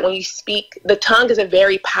believe that when you speak, the tongue is a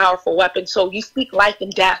very powerful weapon. So you speak life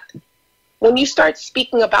and death. When you start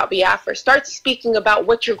speaking about Biafra, start speaking about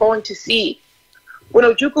what you're going to see. When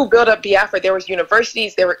Ojukwu built up Biafra, there was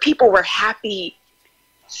universities, people were happy.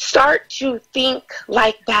 Start to think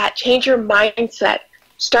like that. Change your mindset.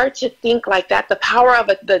 Start to think like that. The power of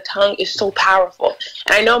the tongue is so powerful.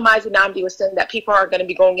 And I know Mazi Nnamdi was saying that people are going to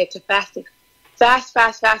be going into fasting. Fast,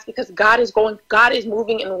 because God is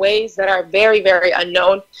moving in ways that are very, very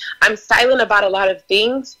unknown. I'm silent about a lot of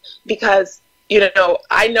things because, you know,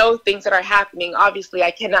 I know things that are happening. Obviously,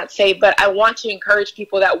 I cannot say, but I want to encourage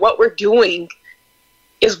people that what we're doing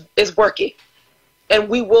is working. And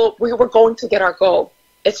we're going to get our goal.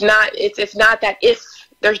 It's not that if.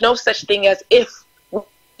 There's no such thing as if.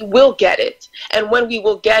 We will get it. And when we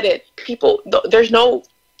will get it, there's no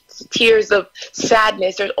tears of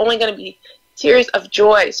sadness. There's only going to be tears of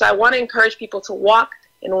joy. So I want to encourage people to walk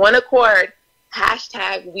in one accord,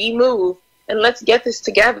 #we move, and let's get this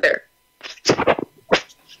together.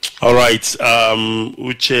 All right,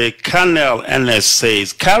 Uchenna NS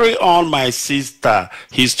says, carry on, my sister.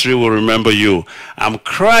 History will remember you. I'm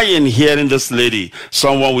crying hearing this lady,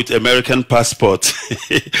 someone with American passport,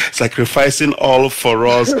 sacrificing all for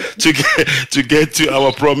us to get to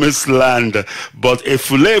our promised land. But a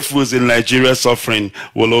Fulefus in Nigeria suffering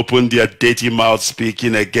will open their dirty mouth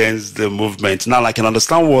speaking against the movement. Now I can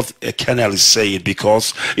understand what Uchenna is saying,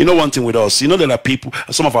 because you know one thing with us, you know, there are people,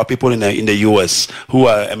 some of our people in the US who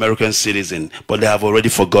are American citizen, but they have already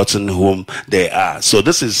forgotten whom they are. So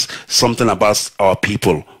this is something about our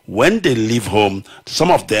people. When they leave home,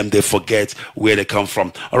 some of them, they forget where they come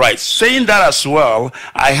from. All right, saying that as well,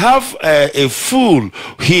 I have a fool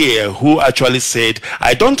here who actually said,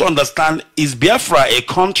 I don't understand, is Biafra a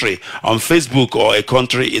country on Facebook or a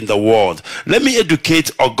country in the world? Let me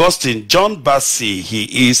educate Augustine John Bassi.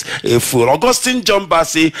 He is a fool. Augustine John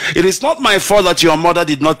Bassi, it is not my fault that your mother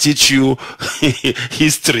did not teach you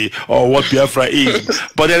history or what Biafra is.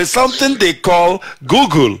 But there is something they call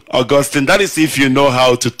Google, Augustine. That is if you know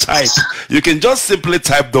how to type. You can just simply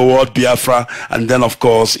type the word Biafra, and then of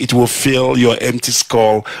course it will fill your empty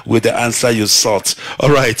skull with the answer you sought. All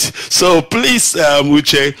right, so please,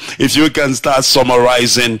 Uche, if you can start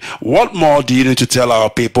summarizing, what more do you need to tell our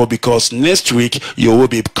people, because next week you will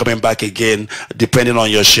be coming back again depending on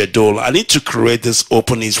your schedule. I need to create this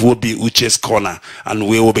openings, will be Uche's corner, and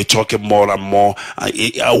we will be talking more and more.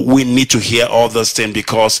 We need to hear all those things,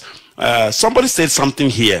 because somebody said something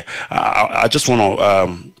here. I just want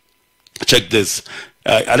to check this.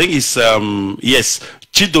 I think it's yes,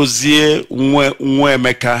 Chidozie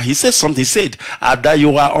Nwemeka. He said something. He said, Ada,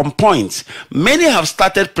 you are on point. Many have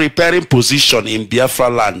started preparing position in Biafra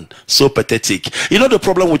land. So pathetic. You know the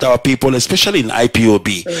problem with our people, especially in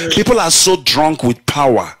IPOB, people are so drunk with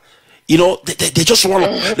power. You know, they just want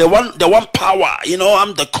they want power. You know, I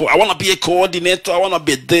want to be a coordinator. I want to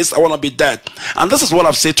be this. I want to be that. And this is what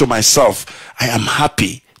I've said to myself. I am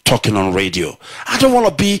happy talking on radio. I don't want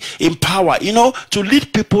to be in power. You know, to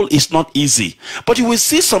lead people is not easy. But you will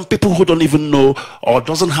see some people who don't even know or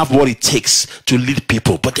doesn't have what it takes to lead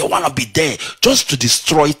people, but they want to be there just to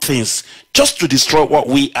destroy things, just to destroy what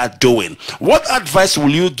we are doing. What advice will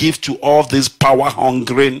you give to all these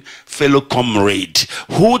power-hungry fellow comrades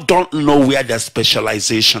who don't know where their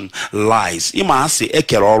specialization lies? I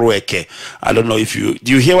don't know if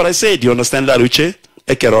do you hear what I say? Do you understand that, Uche?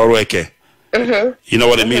 You know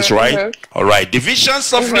what it means, right? All right.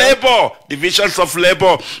 Divisions of labor. Divisions of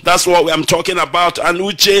labor. That's what I'm talking about. And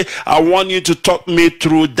Uche, I want you to talk me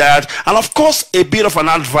through that. And of course, a bit of an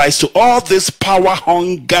advice to all these power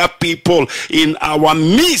hunger people in our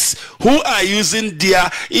midst who are using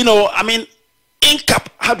their, you know, I mean,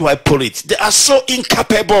 how do I put it? They are so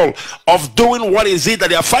incapable of doing what is it that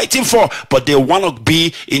they are fighting for, but they want to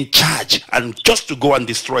be in charge and just to go and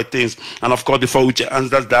destroy things. And of course, before Uche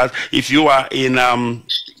answers that, if you are in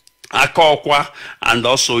Akokwa, and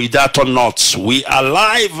also Idato North. We are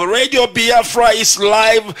live. Radio Biafra is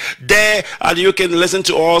live there, and you can listen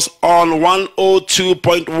to us on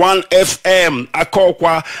 102.1 FM,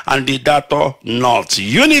 Akokwa and Idato North.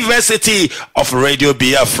 University of Radio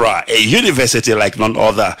Biafra, a university like none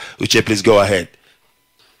other. Uche, please go ahead.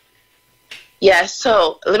 Yes,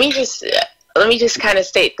 so let me just kind of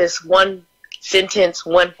state this one sentence,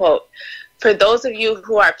 one quote. For those of you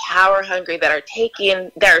who are power hungry, that are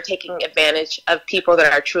taking advantage of people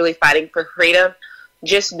that are truly fighting for freedom,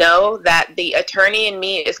 just know that the attorney in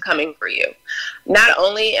me is coming for you. Not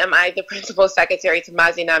only am I the principal secretary to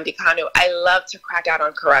Mazi Nnamdi Kanu, I love to crack down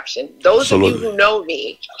on corruption. Those of you who know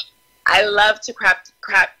me, I love to crack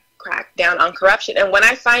down on corruption. And when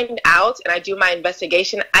I find out and I do my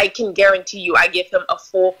investigation, I can guarantee you I give him a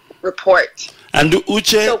full report. And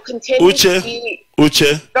Uche, so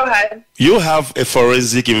Uche, go ahead. You have a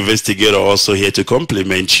forensic investigator also here to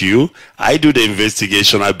complement you. I do the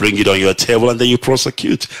investigation, I bring it on your table, and then you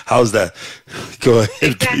prosecute. How's that? Go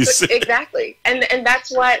ahead, please. Exactly. And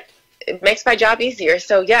that's what it makes my job easier.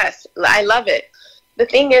 So yes, I love it. The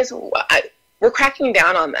thing is, we're cracking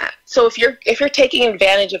down on that. So if you're taking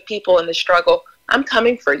advantage of people in the struggle, I'm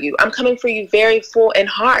coming for you. I'm coming for you very full and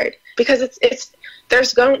hard, because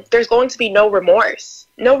there's going to be no remorse.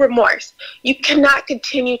 No remorse. You cannot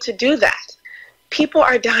continue to do that. People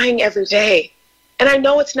are dying every day. And I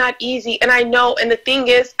know it's not easy. And the thing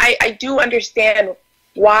is, I do understand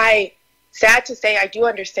why, sad to say, I do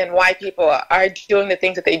understand why people are doing the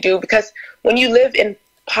things that they do. Because when you live in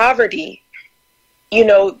poverty,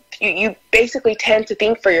 you basically tend to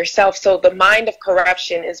think for yourself. So the mind of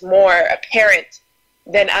corruption is more apparent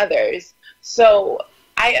than others. So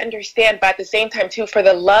I understand, but at the same time too, for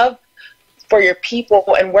the love for your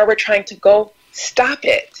people and where we're trying to go, stop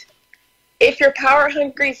it. If you're power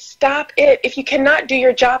hungry, stop it. If you cannot do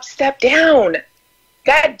your job, step down.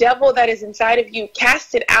 That devil that is inside of you,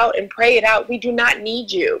 cast it out and pray it out. We do not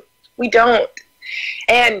need you. We don't.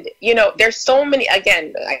 And there's so many,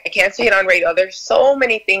 again, I can't say it on radio, there's so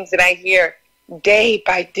many things that I hear day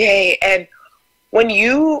by day. And when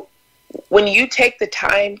you take the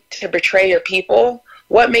time to betray your people,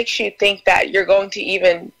 what makes you think that you're going to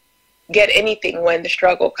even get anything when the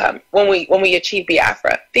struggle comes, when we achieve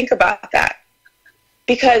Biafra? Think about that.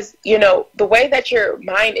 Because, the way that your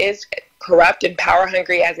mind is corrupt and power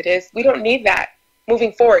hungry as it is, we don't need that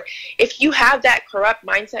moving forward. If you have that corrupt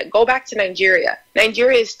mindset, go back to Nigeria.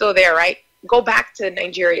 Nigeria is still there, right? Go back to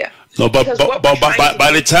Nigeria. No, but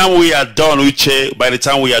by the time we are done, Uche, by the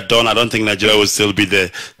time we are done, I don't think Nigeria will still be there.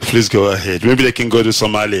 Please go ahead. Maybe they can go to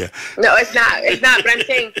Somalia. No, it's not. But I'm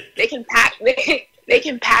saying they can pack. They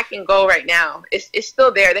can pack and go right now. It's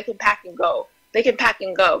still there. They can pack and go.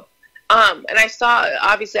 And I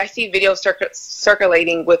see videos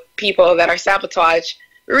circulating with people that are sabotaged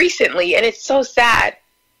recently, and it's so sad.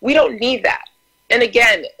 We don't need that. And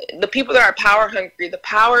again, the people that are power hungry, the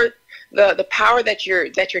power that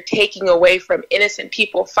you're taking away from innocent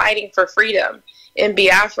people fighting for freedom in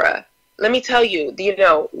Biafra, let me tell you,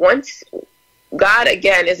 once God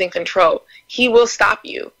again is in control, he will stop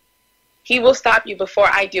you. He will stop you before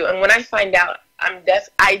I do. And when I find out,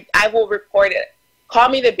 I will report it. Call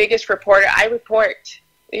me the biggest reporter. I report.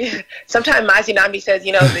 Sometimes Mazi Nnamdi says,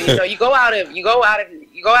 you go out of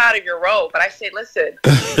your role. But I say, listen,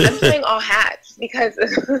 I'm playing all hats, because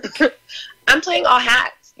I'm playing all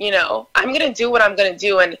hats. I'm gonna do what I'm gonna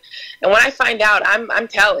do, and when I find out, I'm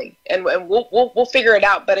telling, and we'll figure it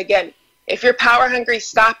out. But again, if you're power hungry,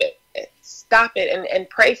 stop it, and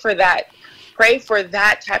pray for that. Pray for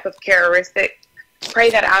that type of characteristic.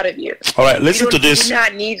 Pray that out of you. All right, listen to this. You do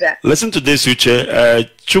not need that. Listen to this, Uche.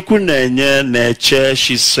 Neche,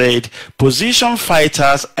 she said, position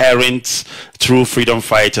fighters aren't true freedom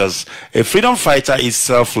fighters. A freedom fighter is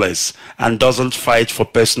selfless and doesn't fight for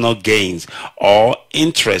personal gains or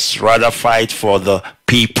interests, rather fight for the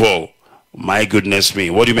people. My goodness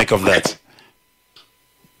me. What do you make of that?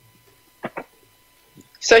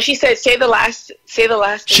 So she said, say the last.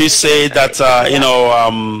 She said that,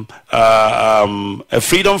 a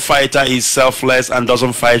freedom fighter is selfless and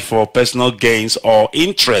doesn't fight for personal gains or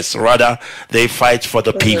interests. Rather, they fight for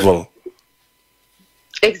the people.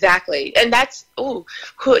 Exactly. And that's,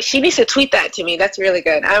 she needs to tweet that to me. That's really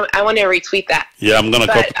good. I want to retweet that. Yeah, I'm going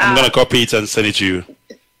to copy it and send it to you.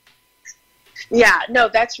 Yeah, no,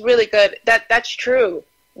 that's really good. That's true.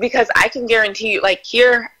 Because I can guarantee you, like,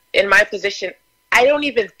 here in my position, I don't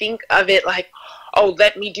even think of it like, oh,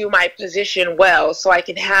 let me do my position well so I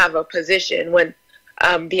can have a position when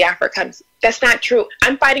Biafra comes. That's not true.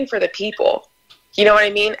 I'm fighting for the people. You know what I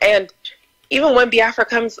mean? And even when Biafra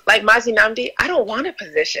comes, like Mazi Nnamdi, I don't want a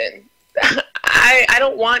position. I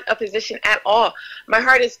don't want a position at all. My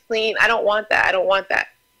heart is clean. I don't want that. I don't want that.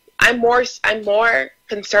 I'm more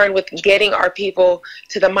concerned with getting our people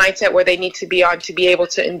to the mindset where they need to be on to be able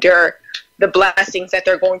to endure the blessings that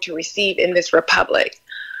they're going to receive in this republic.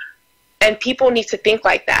 And people need to think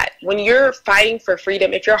like that. When you're fighting for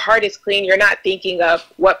freedom, if your heart is clean, you're not thinking of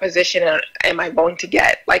what position am I going to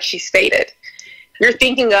get, like she stated. You're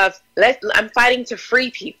thinking of, I'm fighting to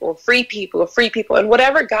free people, free people, free people. And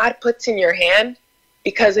whatever God puts in your hand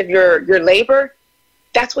because of your labor,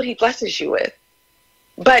 that's what he blesses you with.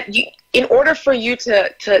 But in order for you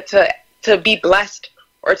to be blessed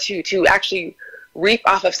or to actually reap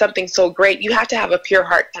off of something so great, you have to have a pure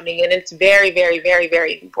heart coming in. It's very, very, very,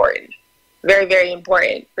 very important. Very, very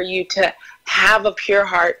important for you to have a pure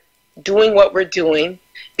heart doing what we're doing,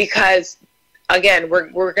 because again,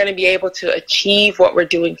 we're going to be able to achieve what we're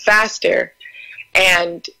doing faster,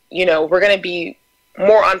 and we're going to be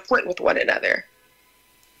more on point with one another.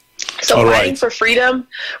 So All fighting right. for freedom,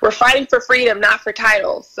 we're fighting for freedom, not for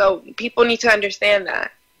titles. So people need to understand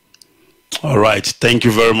that. All right. Thank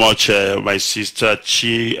you very much, my sister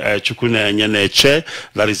Uchenna Okoafor.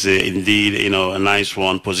 That is indeed, a nice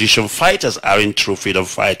one. Position fighters aren't true freedom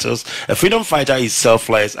fighters. A freedom fighter is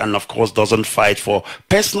selfless and, of course, doesn't fight for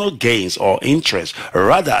personal gains or interest.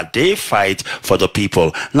 Rather, they fight for the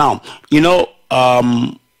people. Now,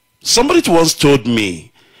 somebody once told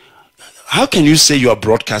me, how can you say you are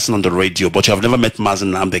broadcasting on the radio, but you have never met Mazi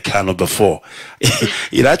Nnamdi Kanu before?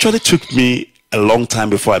 It actually took me a long time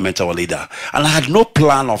before I met our leader, and I had no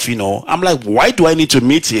plan of, I'm like, why do I need to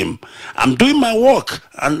meet him? I'm doing my work,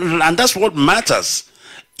 and that's what matters,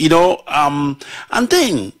 and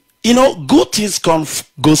then, good things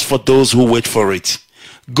goes for those who wait for it.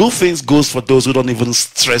 Good things goes for those who don't even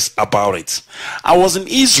stress about it. I was in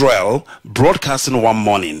Israel broadcasting one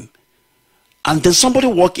morning, and then somebody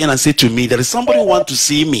walked in and said to me, there is somebody who wants to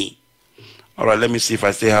see me. All right, let me see if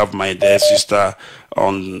I still have my dear sister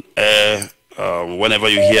on air. Whenever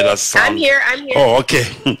you hear that sound. I'm here. Oh,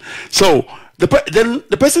 okay. So then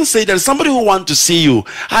the person said, there's somebody who wants to see you.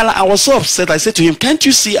 And I was so upset. I said to him, can't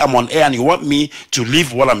you see I'm on air and you want me to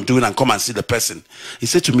leave what I'm doing and come and see the person? He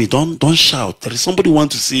said to me, don't shout. There is somebody who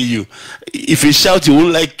wants to see you. If you shout, he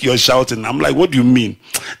won't like your shouting. I'm like, what do you mean?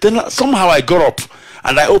 Then somehow I got up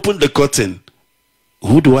and I opened the curtain.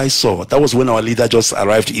 Who do I saw? That was when our leader just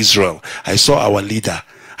arrived to Israel. I saw our leader.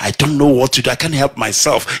 I don't know what to do. I can't help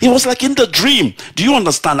myself. It was like in the dream. Do you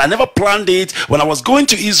understand? I never planned it. When I was going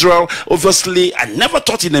to Israel, obviously, I never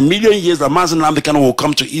thought in a million years that Mazi Nnamdi Kanu will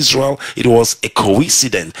come to Israel. It was a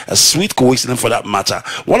coincidence, a sweet coincidence for that matter.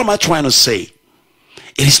 What am I trying to say?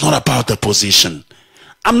 It is not about the position.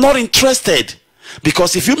 I'm not interested.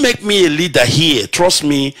 Because if you make me a leader here, trust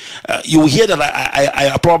me, you will hear that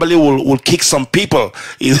I probably will kick some people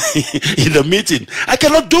in the meeting. I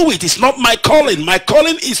cannot do it. It's not my calling. My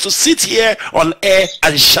calling is to sit here on air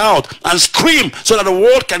and shout and scream so that the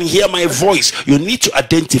world can hear my voice. You need to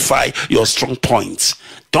identify your strong points.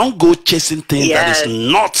 Don't go chasing things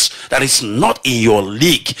that is not in your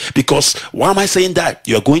league. Because why am I saying that?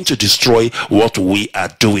 You are going to destroy what we are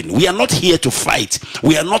doing. We are not here to fight.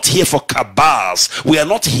 We are not here for cabals. We are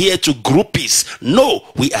not here to groupies. No,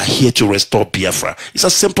 we are here to restore Biafra. It's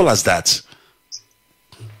as simple as that.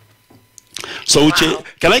 So Uche,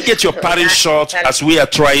 can I get your parting shot as we are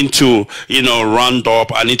trying to, round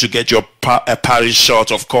up? I need to get your parting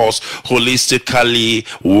shot, of course, holistically.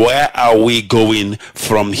 Where are we going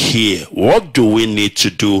from here? What do we need to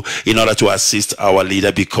do in order to assist our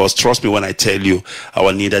leader? Because trust me when I tell you,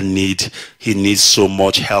 our leader he needs so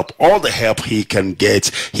much help. All the help he can get,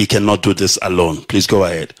 he cannot do this alone. Please go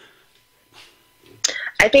ahead.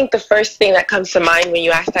 I think the first thing that comes to mind when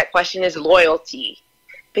you ask that question is loyalty.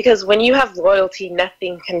 Because when you have loyalty,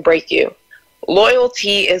 nothing can break you.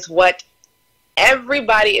 Loyalty is what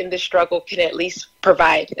everybody in this struggle can at least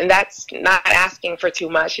provide. And that's not asking for too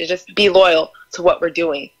much. It's just be loyal to what we're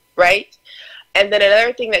doing, right? And then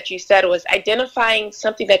another thing that you said was identifying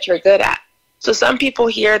something that you're good at. So some people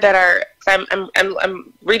here that are,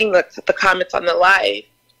 I'm reading the comments on the live.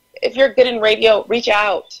 If you're good in radio, reach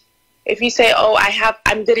out. If you say, oh,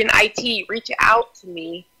 I'm good in IT, reach out to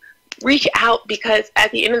me. Reach out, because at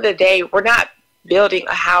the end of the day, we're not building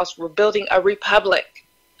a house, we're building a republic.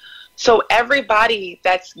 So everybody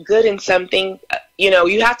that's good in something,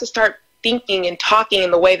 you have to start thinking and talking in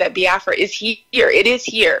the way that Biafra is here. It is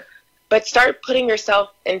here. But start putting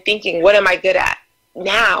yourself and thinking, what am I good at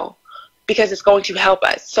now? Because it's going to help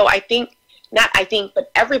us. So I think not I think,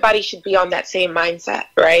 but everybody should be on that same mindset,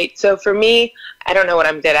 right? So for me, I don't know what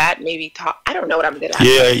I'm good at. Maybe talk. I don't know what I'm good at.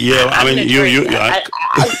 Yeah. I mean,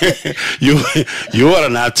 you are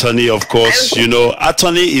an attorney, of course. You know,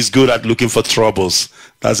 attorney is good at looking for troubles.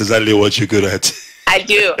 That's exactly what you're good at. I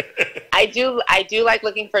do like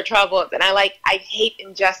looking for trouble, and I hate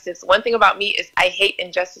injustice. One thing about me is I hate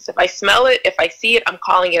injustice. If I smell it, if I see it, I'm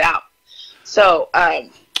calling it out. So,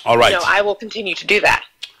 all right. You know, I will continue to do that.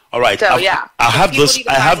 All right. So, I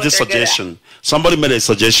have this suggestion. Somebody made a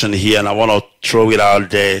suggestion here, and I want to throw it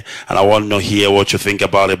out there, and I want to hear what you think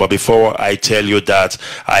about it. But before I tell you that,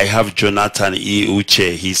 I have Jonathan E.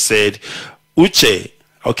 Uche. He said, Uche,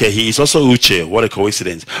 okay, he is also Uche. What a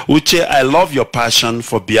coincidence. Uche, I love your passion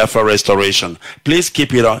for Biafra restoration. Please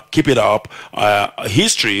keep it up. Keep it up.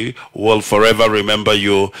 History will forever remember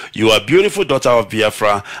you. You are a beautiful daughter of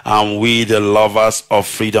Biafra, and we, the lovers of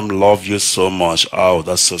freedom, love you so much. Oh,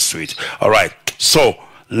 that's so sweet. All right. So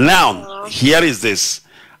now, here is this.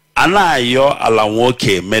 Anayo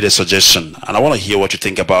Alawoke made a suggestion, and I want to hear what you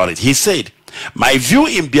think about it. He said, my view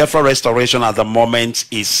in Biafra restoration at the moment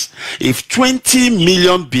is if 20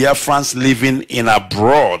 million Biafrans living in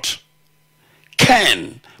abroad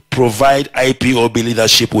can provide IPOB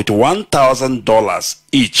leadership with $1,000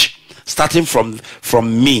 each, starting from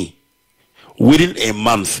me, within a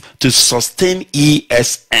month to sustain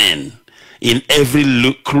ESN in every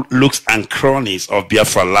looks and crannies of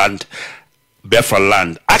Biafra land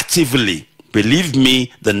actively. Believe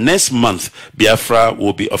me, the next month, Biafra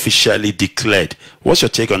will be officially declared. What's your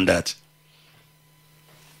take on that?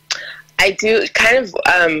 I do kind of,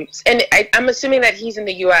 and I'm assuming that he's in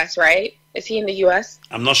the U.S., right? Is he in the U.S.?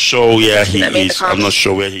 I'm not sure where he is. I'm not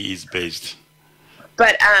sure where he is based.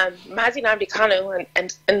 But Mazi Nnamdi Kanu,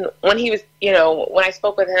 and when he was, you know, when I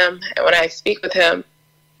spoke with him, and when I speak with him,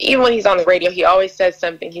 even when he's on the radio, he always says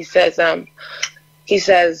something. He says,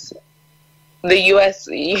 the U.S.,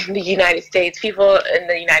 the United States, people in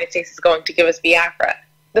the United States is going to give us Biafra.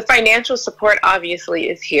 The financial support obviously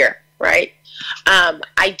is here, right?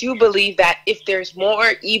 I do believe that if there's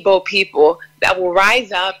more Igbo people that will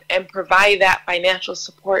rise up and provide that financial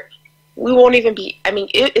support, we won't even be, I mean,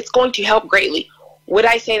 it's going to help greatly. Would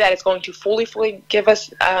I say that it's going to fully give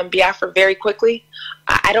us Biafra very quickly?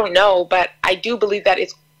 I don't know, but I do believe that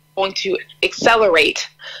it's going to accelerate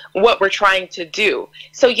what we're trying to do.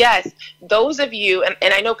 So yes, those of you,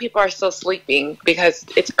 and I know people are still sleeping because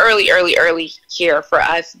it's early here for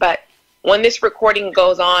us, but when this recording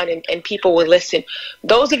goes on and people will listen,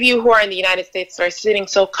 those of you who are in the United States are sitting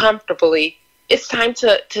so comfortably, it's time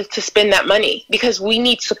to spend that money because we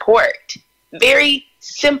need support. Very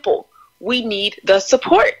simple. We need the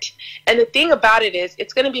support. And the thing about it is,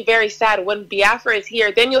 it's going to be very sad when Biafra is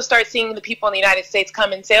here. Then you'll start seeing the people in the United States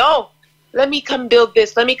come and say, oh, let me come build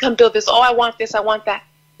this. Let me come build this. Oh, I want this. I want that.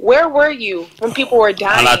 Where were you when people were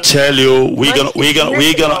dying? And I tell you,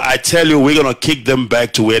 we're gonna kick them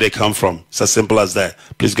back to where they come from. It's as simple as that.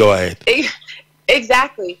 Please go ahead.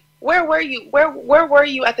 Exactly. Where were you? Where were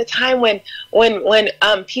you at the time when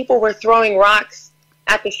people were throwing rocks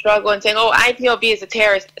at the struggle and saying, oh, IPOB is a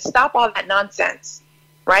terrorist? Stop all that nonsense,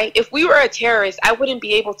 right? If we were a terrorist, I wouldn't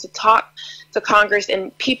be able to talk to Congress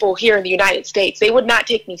and people here in the United States. They would not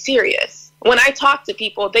take me serious. When I talk to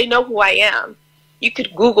people, they know who I am. You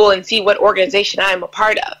could Google and see what organization I am a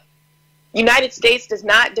part of. United States does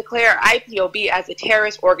not declare IPOB as a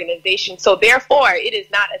terrorist organization, so therefore it is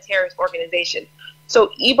not a terrorist organization.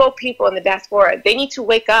 So Igbo people in the diaspora, they need to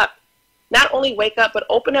wake up. Not only wake up, but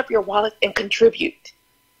open up your wallet and contribute.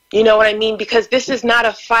 You know what I mean? Because this is not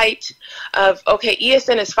a fight of, okay,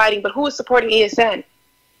 ESN is fighting, but who is supporting ESN?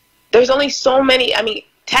 There's only so many. I mean,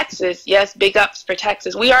 Texas, yes, big ups for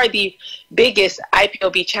Texas. We are the biggest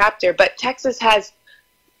IPOB chapter, but Texas has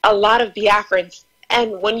a lot of Biafrans.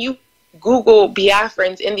 And when you Google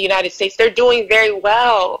Biafrans in the United States, they're doing very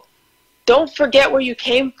well. Don't forget where you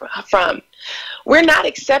came from. We're not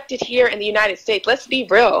accepted here in the United States. Let's be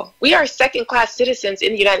real. We are second-class citizens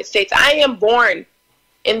in the United States. I am born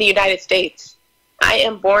in the United States. I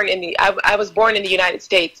was born in the United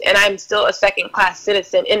States, and I'm still a second-class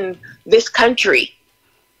citizen in this country.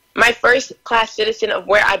 My first-class citizen of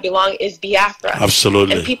where I belong is Biafra.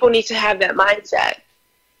 Absolutely. And people need to have that mindset.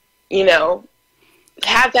 You know,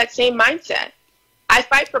 have that same mindset. I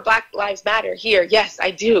fight for Black Lives Matter here. Yes,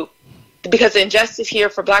 I do. Because the injustice here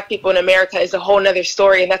for Black people in America is a whole nother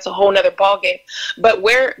story, and that's a whole nother ballgame. But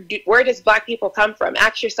where does Black people come from?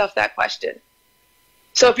 Ask yourself that question.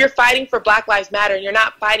 So if you're fighting for Black Lives Matter and you're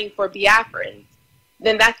not fighting for Biafrans,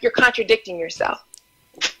 then you're contradicting yourself.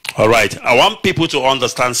 All right. I want people to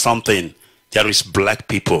understand something. There is Black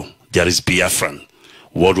people. There is Biafran.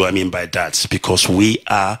 What do I mean by that? Because we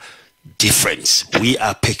are different, we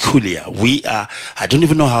are peculiar, we are, I don't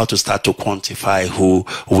even know how to start to quantify who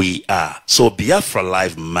we are. So Biafra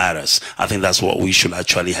life matters. I think that's what we should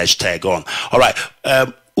actually hashtag on. All right,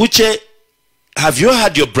 Uche, have you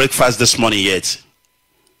had your breakfast this morning yet?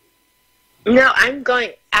 No, I'm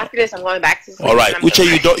going, after this I'm going back to sleep. All right,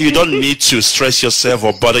 Uche, you don't need to stress yourself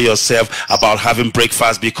or bother yourself about having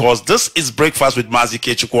breakfast, because this is Breakfast with Mazi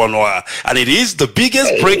Onoha, and it is the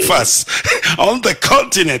biggest breakfast on the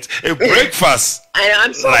continent. A breakfast I know,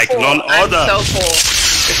 I'm so like full. none other. I'm so full.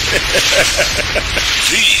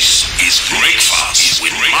 This is Breakfast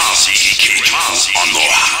with Mazi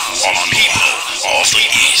Onoha on People of the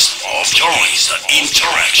East. Join the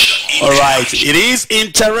interaction. All right, it is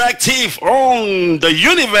interactive on the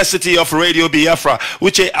University of Radio Biafra,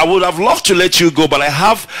 which I would have loved to let you go, but I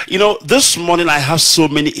have, you know, this morning I have so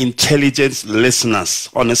many intelligent listeners.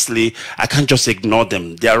 Honestly, I can't just ignore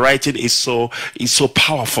them. Their writing is so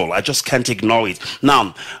powerful. I just can't ignore it.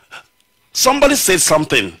 Now, somebody said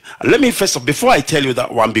something. Let me first, before I tell you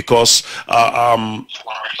that one, because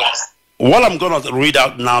what I'm going to read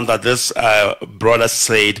out now that this brother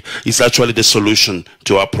said is actually the solution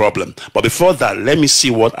to our problem. But before that, let me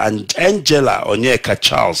see what Angela Onyeka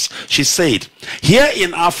Charles, she said, here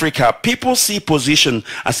in Africa, people see position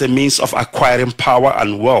as a means of acquiring power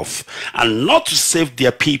and wealth, and not to save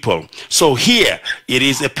their people. So here, it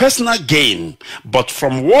is a personal gain. But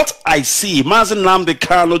from what I see Mazi Nnamdi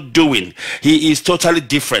Kanu doing, he is totally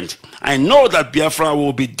different. I know that Biafra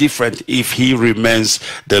will be different if he remains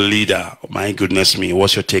the leader. My goodness me,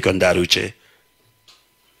 what's your take on that, Uche?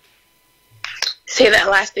 Say that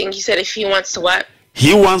last thing you said, if he wants to what?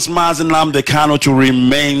 He wants Mazi Nnamdi Kanu to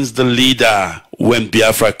remain the leader when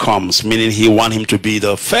Biafra comes, meaning he wants him to be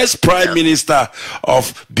the first prime minister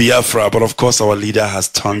of Biafra. But of course, our leader has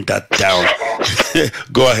turned that down.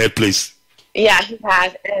 Go ahead, please. Yeah, he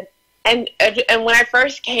has. And when I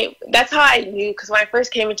first came, that's how I knew, because when I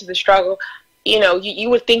first came into the struggle, you know, you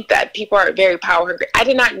would think that people are very power hungry. I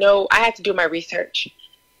did not know. I had to do my research.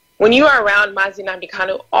 When you are around Mazi Nnamdi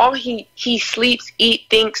Kanu, all he sleeps, eats,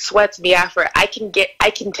 thinks, sweats Biafra. I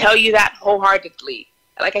can tell you that wholeheartedly.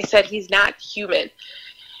 Like I said, he's not human.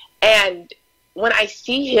 And when I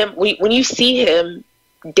see him, when you see him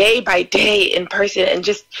day by day in person, and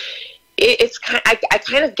just I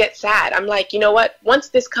kind of get sad. I'm like, you know what? Once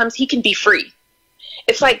this comes, he can be free.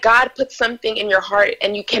 It's like God puts something in your heart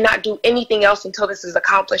and you cannot do anything else until this is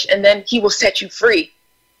accomplished, and then he will set you free.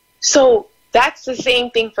 So that's the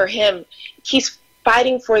same thing for him. He's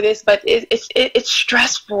fighting for this, but it's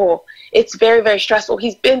stressful. It's very, very stressful.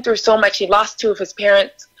 He's been through so much. He lost 2 of his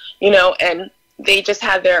parents, you know, and they just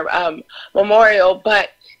had their memorial, but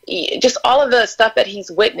just all of the stuff that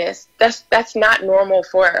he's witnessed, that's not normal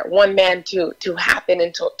for one man to happen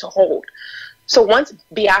and to hold. So once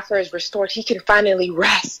Biafra is restored, he can finally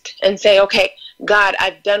rest and say, okay, God,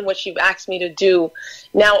 I've done what you've asked me to do.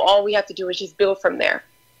 Now all we have to do is just build from there.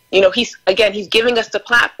 You know, he's giving us the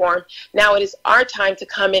platform. Now it is our time to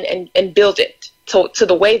come in and build it to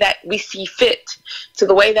the way that we see fit, to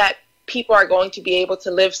the way that people are going to be able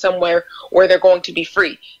to live somewhere where they're going to be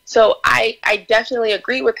free. So I definitely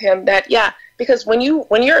agree with him that, yeah, because when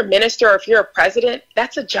you're a minister or if you're a president,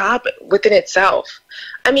 that's a job within itself.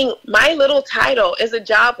 I mean, my little title is a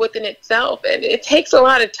job within itself, and it takes a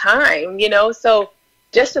lot of time, you know. So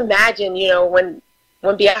just imagine, you know, when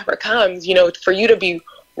Biafra comes, you know, for you to be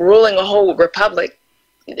ruling a whole republic,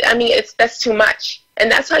 I mean, that's too much.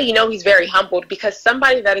 And that's how you know he's very humbled, because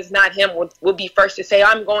somebody that is not him will be first to say,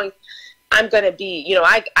 I'm going to be, you know,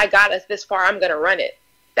 I got us this far, I'm going to run it.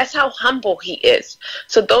 That's how humble he is.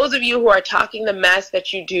 So those of you who are talking the mess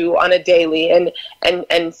that you do on a daily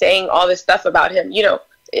and saying all this stuff about him, you know,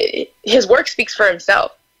 his work speaks for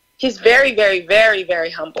himself. He's very, very, very, very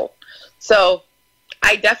humble. So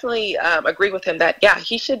I definitely agree with him that, yeah,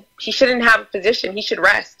 he shouldn't have a position. He should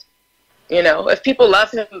rest. You know, if people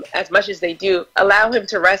love him as much as they do, allow him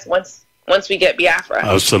to rest once we get Biafra.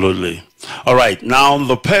 Absolutely. All right. Now,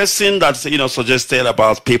 the person that, you know, suggested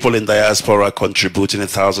about people in diaspora contributing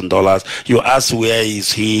 $1,000, you ask where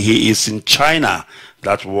is he? He is in China.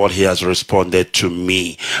 That's what he has responded to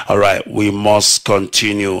me. All right, we must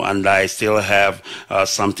continue. And I still have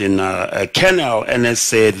something. Kennel NS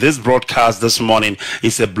said, this broadcast this morning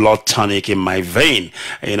is a blood tonic in my vein.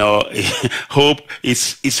 You know, hope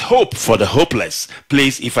is hope for the hopeless.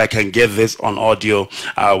 Please, if I can get this on audio,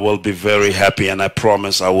 I will be very happy. And I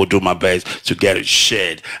promise I will do my best to get it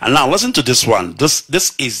shared. And now listen to this one. This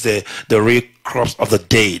is the real crops of the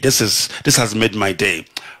day. This has made my day.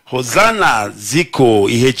 Hosanna Ziko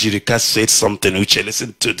Ihejirika said something. Uche,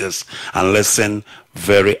 listen to this and listen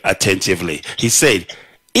very attentively. He said,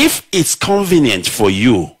 if it's convenient for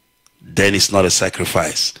you, then it's not a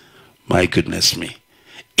sacrifice. My goodness me.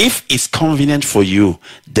 If it's convenient for you,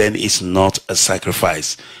 then it's not a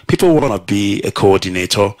sacrifice. People want to be a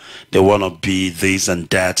coordinator. They want to be this and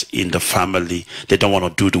that in the family. They don't want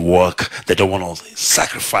to do the work. They don't want to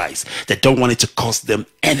sacrifice. They don't want it to cost them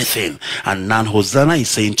anything. And now Hosanna is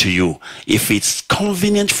saying to you, if it's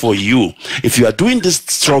convenient for you, if you are doing this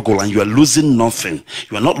struggle and you are losing nothing,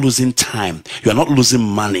 you are not losing time, you are not losing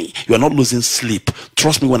money, you are not losing sleep,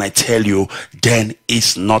 trust me when I tell you, then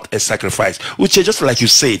it's not a sacrifice. Which is just like you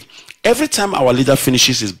said, every time our leader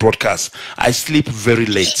finishes his broadcast, I sleep very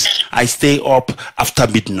late. I stay up after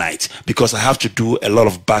midnight because I have to do a lot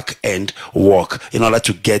of back end work in order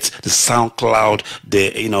to get the SoundCloud,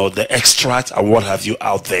 the extract and what have you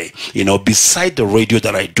out there, beside the radio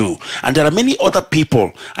that I do. And there are many other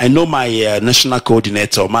people. I know my national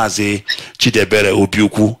coordinator, Mazi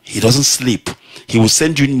Nnamdi, he doesn't sleep. He will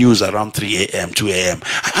send you news around 3 a.m., 2 a.m.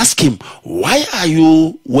 I asked him, why are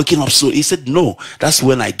you waking up so? He said, no, that's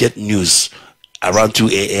when I get news around 2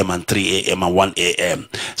 a.m. and 3 a.m. and 1 a.m.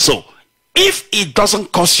 So if it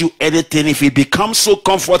doesn't cost you anything, if it becomes so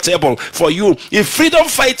comfortable for you, if freedom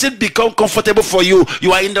fighting becomes comfortable for you,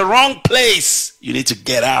 you are in the wrong place. You need to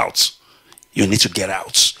get out. You need to get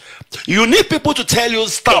out. You need people to tell you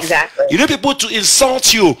stuff. Exactly. You need people to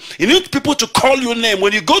insult you. You need people to call your name.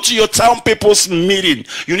 When you go to your town people's meeting,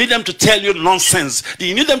 you need them to tell you nonsense.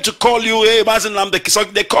 You need them to call you, hey, Mazi Nnamdi Kanu. So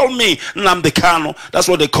they call me Nnamdi Kanu. That's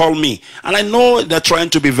what they call me. And I know they're trying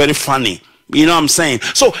to be very funny. You know what I'm saying?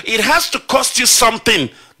 So it has to cost you something.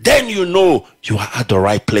 Then you know you are at the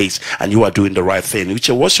right place and you are doing the right thing.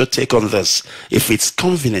 Uche, what's your take on this? If it's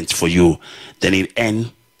convenient for you, then it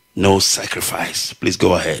ends no sacrifice. Please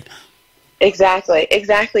go ahead. Exactly.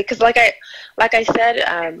 Because like I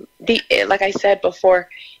said before,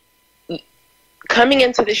 coming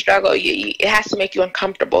into the struggle, it has to make you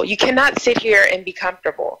uncomfortable. You cannot sit here and be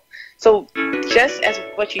comfortable. So just as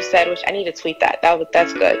what you said, which I need to tweet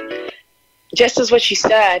that's good. Just as what you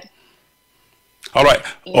said. All right.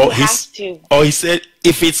 He said,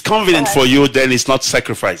 if it's convenient for you, then it's not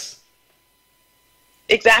sacrifice.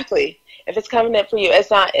 Exactly. If it's convenient for you,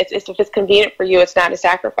 it's not. If it's convenient for you, it's not a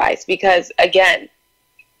sacrifice. Because again,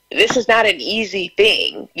 this is not an easy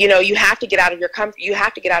thing. You have to get out of your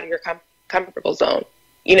comfortable zone.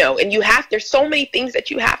 And there's so many things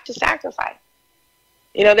that you have to sacrifice.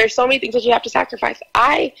 There's so many things that you have to sacrifice.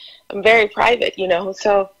 I am very private,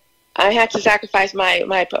 so I had to sacrifice my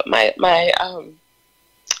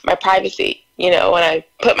privacy. When I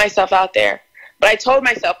put myself out there. But I told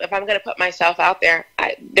myself, if I'm going to put myself out there,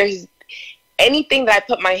 there's anything that I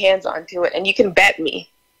put my hands onto it, and you can bet me,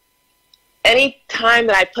 any time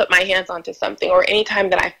that I put my hands onto something, or any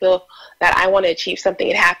time that I feel that I want to achieve something,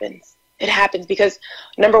 it happens. It happens because,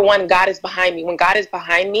 number one, God is behind me. When God is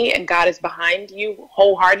behind me and God is behind you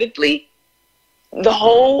wholeheartedly, the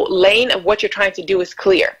whole lane of what you're trying to do is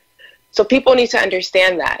clear. So people need to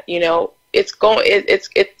understand that. It's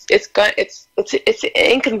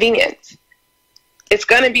inconvenient. It's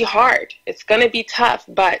going to be hard. It's going to be tough,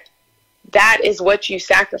 but that is what you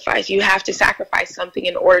sacrifice. You have to sacrifice something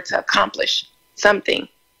in order to accomplish something.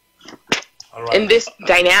 All right. In this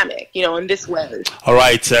dynamic, in this way. All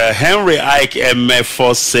right. Henry Ike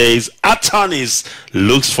MF4 says, attorneys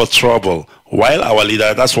looks for trouble. While our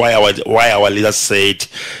leader, that's why our leader said,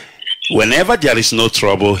 whenever there is no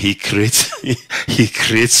trouble, he creates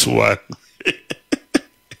one.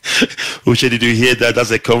 Uche, did you hear that? That's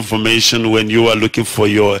a confirmation when you are looking for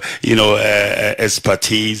your,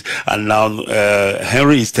 expertise. And now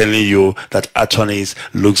Henry is telling you that attorneys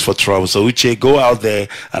looks for trouble. So Uche, go out there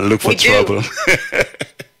and look for trouble.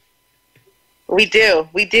 We do.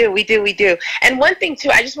 And one thing too,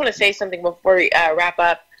 I just want to say something before we wrap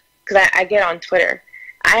up, because I get on Twitter.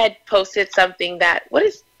 I had posted something that,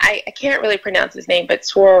 I can't really pronounce his name, but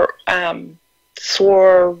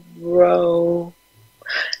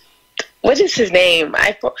what is his name?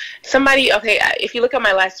 If you look at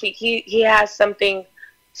my last tweet, he has something,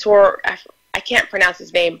 I can't pronounce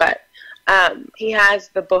his name, but he has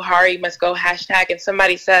the Buhari must go hashtag, and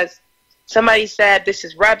somebody said, this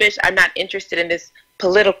is rubbish. I'm not interested in this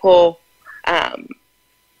political, I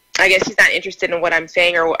guess he's not interested in what I'm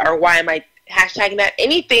saying, or why am I hashtagging that.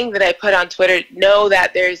 Anything that I put on Twitter, know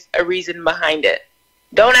that there's a reason behind it.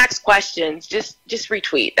 Don't ask questions. Just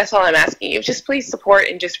retweet. That's all I'm asking you. Just please support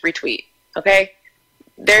and just retweet. Okay?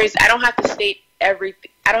 I don't have to state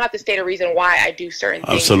everything. I don't have to state a reason why I do certain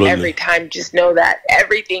things every time. Just know that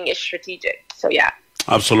everything is strategic. So yeah.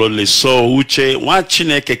 Absolutely. So, Uche, what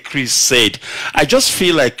Chineke Chris said, I just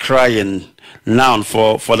feel like crying now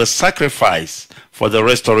for the sacrifice, for the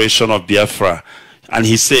restoration of Biafra. And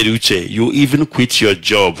he said, Uche, you even quit your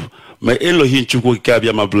job. May Elohim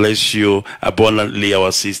Chukwukabiyama bless you abundantly,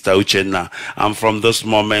 our sister Uchenna. And from this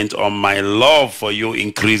moment on, my love for you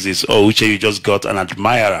increases. Oh, Uche, you just got an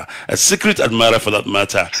admirer, a secret admirer for that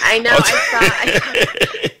matter. I know,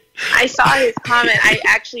 I saw his comment. I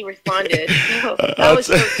actually responded. That was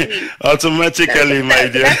so sweet. Automatically, my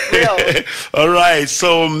dear. That's real. All right.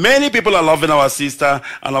 So many people are loving our sister.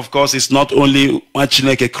 And of course, it's not only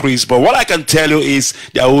Chineke Chris. But what I can tell you is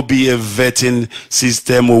there will be a vetting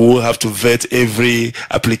system. We will have to vet every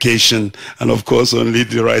application. And of course, only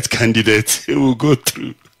the right candidate will go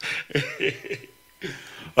through.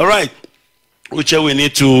 All right. Uche, we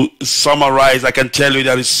need to summarize. I can tell you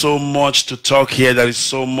there is so much to talk here. There is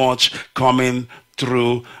so much coming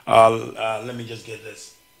through. Let me just get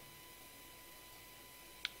this.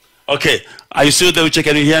 Okay. Are you still there, Uche?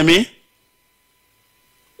 Can you hear me?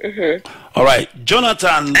 Mm-hmm. All right.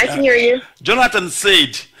 Jonathan. I can hear you. Jonathan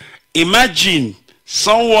said, imagine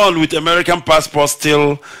someone with American passport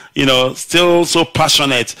still so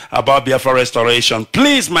passionate about Biafra restoration.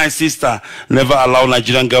 Please, my sister, never allow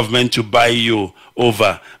Nigerian government to buy you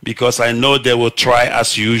over, because I know they will try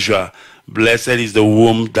as usual. Blessed is the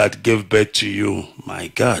womb that gave birth to you. My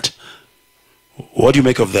God. What do you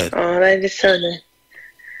make of that? Oh, that is so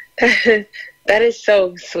nice. That is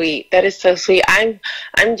so sweet. That is so sweet.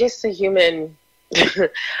 I'm just a human.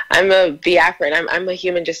 I'm a Biafran. I'm a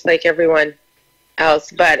human just like everyone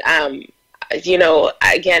else. But you know,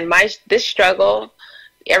 again, this struggle,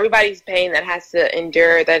 everybody's pain that has to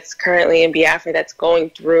endure, that's currently in Biafra, that's going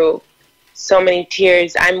through so many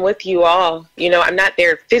tears. I'm with you all. You know, I'm not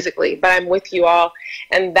there physically, but I'm with you all.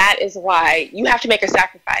 And that is why you have to make a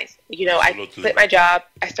sacrifice. You know, I quit my job.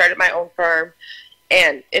 I started my own firm.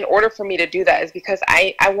 And in order for me to do that is because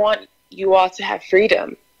I want you all to have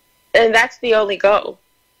freedom. And that's the only go.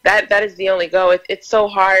 That is the only go. It's so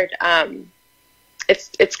hard.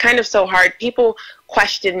 It's kind of so hard. People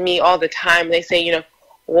question me all the time. They say, you know,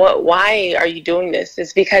 why are you doing this?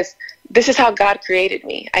 It's because this is how God created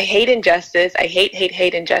me. I hate injustice. I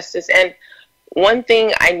hate injustice. And one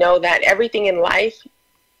thing I know, that everything you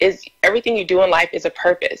do in life is a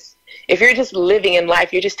purpose. If you're just living in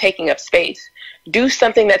life, you're just taking up space. Do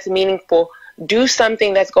something that's meaningful. Do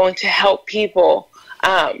something that's going to help people,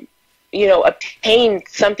 you know, obtain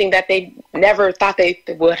something that they never thought they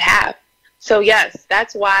would have. So yes,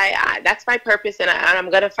 that's why that's my purpose, and I'm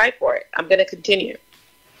going to fight for it. I'm going to continue.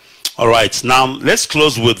 All right, now let's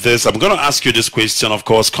close with this. I'm going to ask you this question, of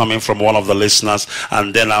course, coming from one of the listeners,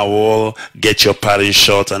 and then I will get your parting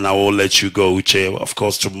shot, and I will let you go, Uche. Of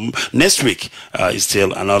course, to next week is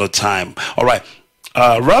still another time. All right,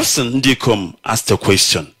 Ralston Ndikum asked a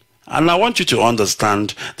question, and I want you to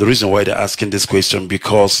understand the reason why they're asking this question,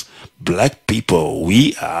 because black people,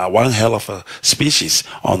 we are one hell of a species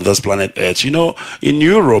on this planet Earth. You know, in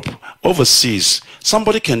Europe, overseas,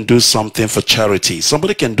 somebody can do something for charity.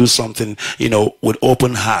 Somebody can do something, you know, with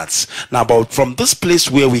open hearts. Now, but from this place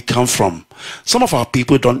where we come from, some of our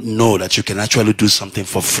people don't know that you can actually do something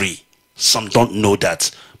for free. Some don't know that.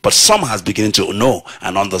 But some has beginning to know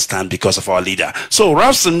and understand because of our leader. So,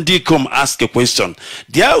 Ralston Ndikum asked a question.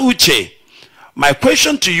 Dear Uche, my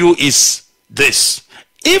question to you is this.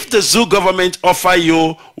 If the zoo government offer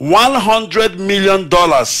you $100 million,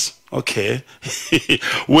 okay,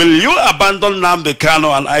 will you abandon Nnamdi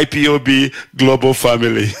Kanu and IPOB global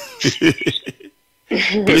family?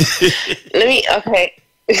 Okay.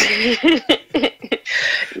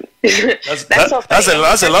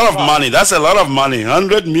 That's a lot of money. That's a lot of money.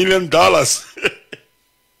 $100 million.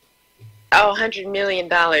 Oh, $100 million.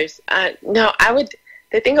 No,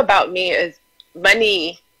 the thing about me is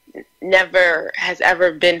money never has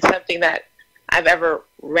ever been something that I've ever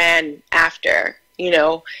ran after. You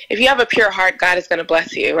know, if you have a pure heart, God is going to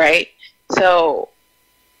bless you, right? So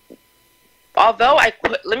although I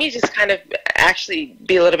quit, let me just kind of actually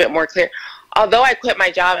be a little bit more clear. Although I quit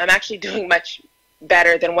my job, I'm actually doing much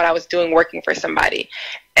better than what I was doing working for somebody.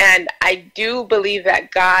 And I do believe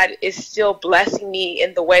that God is still blessing me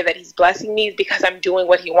in the way that he's blessing me, because I'm doing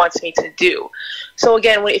what he wants me to do. So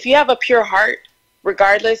again, if you have a pure heart,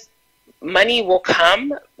 regardless, money will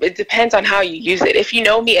come. It depends on how you use it. If you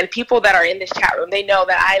know me, and people that are in this chat room, they know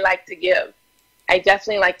that I like to give. I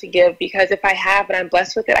definitely like to give, because if I have and I'm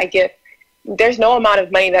blessed with it, I give. There's no amount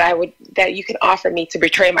of money that you can offer me to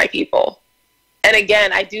betray my people. And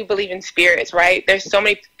again, I do believe in spirits, right? There's so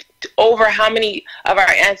many, over how many of our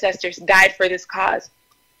ancestors died for this cause?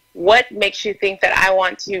 What makes you think that I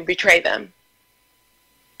want to betray them?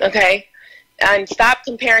 Okay? And stop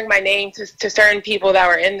comparing my name to certain people that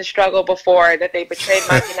were in the struggle before, that they betrayed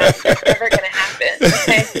Mazi Nnamdi. It's never going to happen.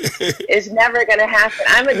 Okay? It's never going to happen.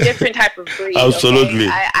 I'm a different type of breed. Absolutely.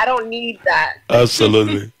 Okay? I don't need that.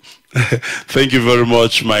 Absolutely. Thank you very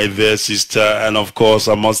much, my dear sister. And of course,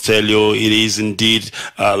 I must tell you, it is indeed,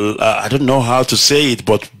 I don't know how to say it,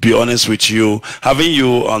 but be honest with you, having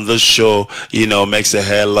you on this show, you know, makes a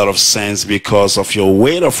hell lot of sense because of your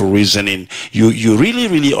way of reasoning. You really,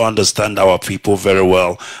 really understand our people very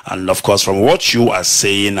well. And of course, from what you are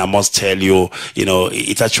saying, I must tell you, you know,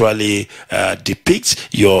 it actually depicts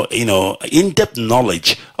your, you know, in-depth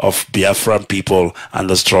knowledge of Biafran people and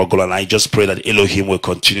the struggle. And I just pray that Elohim will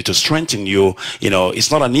continue to strengthen you. You know, it's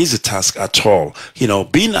not an easy task at all. You know,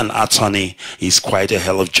 being an attorney is quite a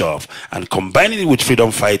hell of a job, and combining it with freedom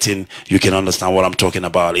fighting, you can understand what I'm talking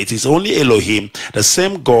about. It is only Elohim, the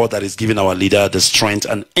same God that is giving our leader the strength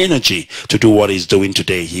and energy to do what he's doing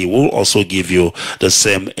today. He will also give you the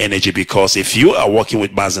same energy, because if you are working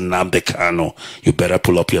with Mazi Nnamdi Kanu, you better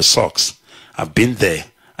pull up your socks. I've been there,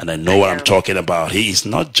 and I know what I'm talking about. He is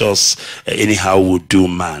not just anyhow would do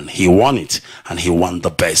man. He won it, and he won the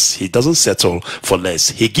best. He doesn't settle for less.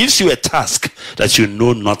 He gives you a task that you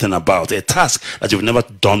know nothing about, a task that you've never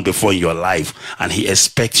done before in your life, and he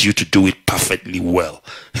expects you to do it perfectly well.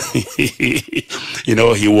 You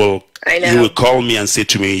know, he will call me and say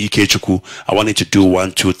to me, Ikechkwu, I want you to do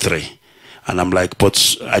 1, 2, 3. And I'm like,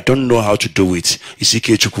 but I don't know how to do it. You see,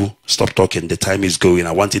 Ikechkwu, stop talking. The time is going.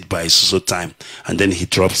 I want it by so time. And then he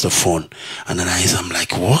drops the phone. And then I'm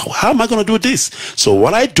like, what? How am I going to do this? So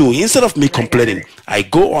what I do, instead of me complaining, I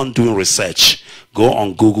go on doing research. Go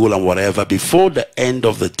on Google and whatever. Before the end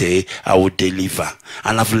of the day, I will deliver.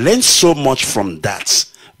 And I've learned so much from that,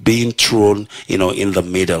 being thrown, you know, in the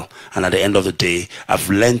middle. And at the end of the day, I've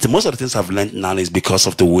learned, most of the things I've learned now is because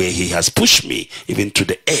of the way he has pushed me even to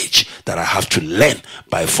the edge that I have to learn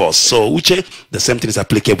by force. So Uche, the same thing is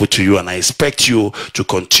applicable to you, and I expect you to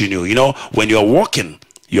continue. You know, when you're working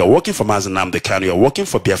for Mazi Nnamdi Kanu, you're working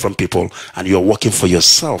for Biafran people, and you're working for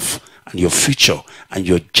yourself and your future and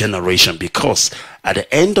your generation, because at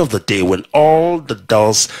the end of the day, when all the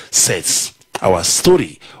dust sets, our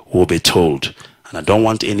story will be told. And I don't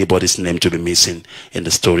want anybody's name to be missing in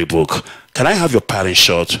the storybook. Can I have your parent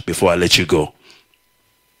shot before I let you go?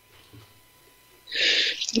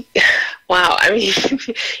 Wow, I mean,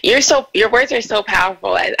 your words are so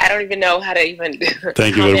powerful. I don't even know how to even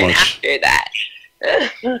thank you very much after that.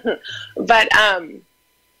 But I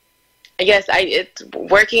guess it's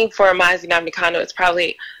working for Mazi Nnamdi Kanu. It's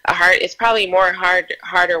probably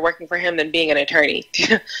harder working for him than being an attorney,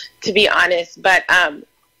 to be honest. But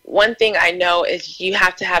one thing I know is you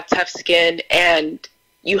have to have tough skin, and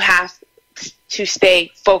you have to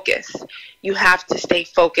stay focused. You have to stay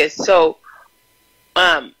focused. So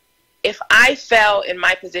if I fell in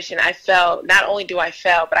my position, I fell, not only do I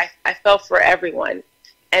fail, but I fell for everyone.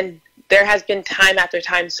 And there has been time after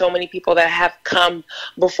time, so many people that have come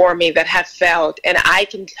before me that have failed. And I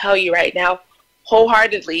can tell you right now,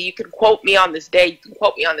 wholeheartedly, you can quote me on this day, you can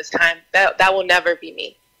quote me on this time, that will never be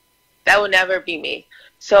me. That will never be me.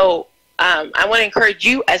 So I want to encourage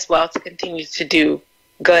you as well to continue to do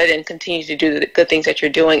good and continue to do the good things that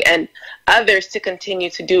you're doing, and others to continue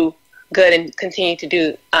to do good and continue to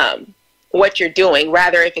do what you're doing,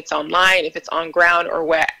 rather if it's online, if it's on ground, or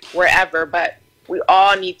wherever. But we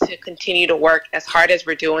all need to continue to work as hard as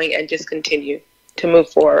we're doing and just continue to move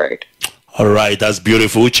forward. All right, that's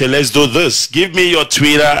beautiful. Uche, let's do this. Give me your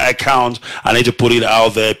Twitter account. I need to put it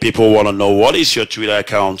out there. People want to know, what is your Twitter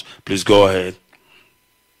account? Please go ahead.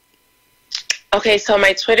 Okay, so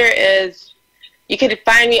my Twitter is, you can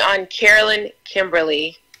find me on Carolyn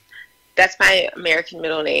Kimberly. That's my American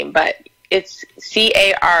middle name, but it's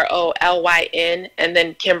Carolyn, and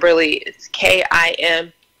then Kimberly, it's Kimbrly.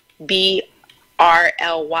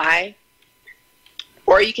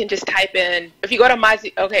 Or you can just type in, if you go to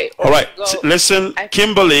Mazi, okay. All right, listen,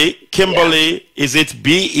 Kimberly, yeah. Is it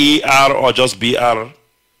B-E-R or just B-R?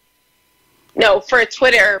 No, for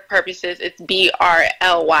Twitter purposes, it's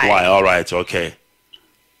B-R-L-Y. Why? All right, okay.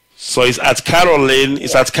 So it's at Carolyn,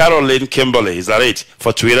 it's at Carolyn Kimberly, is that it,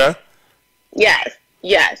 for Twitter? Yes,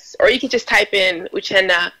 yes. Or you can just type in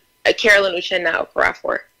Carolyn Uchenna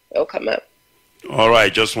Okoafor. It'll come up. All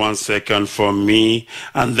right, just 1 second for me.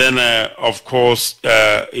 And then, of course,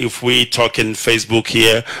 if we talk in Facebook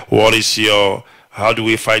here, what is your, how do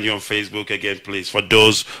we find you on Facebook again, please, for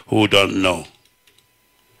those who don't know?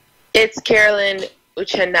 It's Carolyn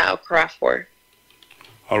Uchenna Okoafor.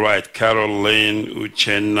 All right, Carolyn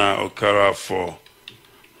Uchenna Okoafor.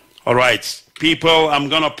 All right, people, I'm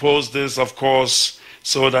going to post this, of course,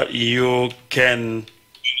 so that you can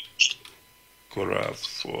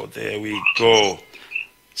Okoafor. There we go.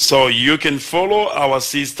 So you can follow our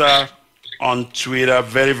sister on Twitter.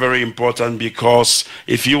 Very, very important, because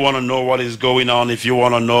if you want to know what is going on, if you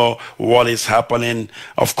want to know what is happening,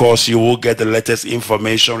 of course, you will get the latest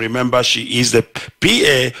information. Remember, she is the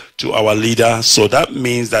PA to our leader, so that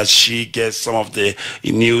means that she gets some of the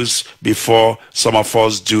news before some of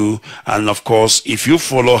us do. And of course, if you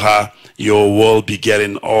follow her, you will be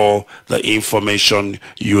getting all the information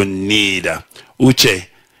you need. Uche,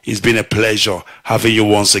 it's been a pleasure having you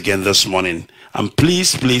once again this morning. And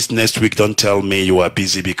please, please, next week, don't tell me you are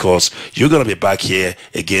busy, because you're going to be back here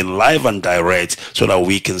again, live and direct, so that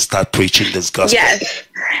we can start preaching this gospel. Yes.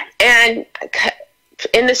 And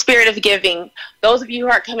in the spirit of giving, those of you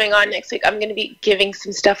who are coming on next week, I'm going to be giving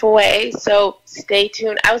some stuff away. So stay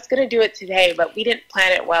tuned. I was going to do it today, but we didn't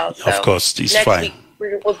plan it well. So of course, it's next fine.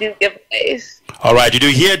 Week, we'll do giveaways. All right, did you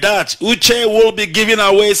hear that? Uche will be giving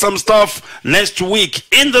away some stuff next week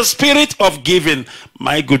in the spirit of giving.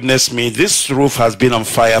 My goodness me, this roof has been on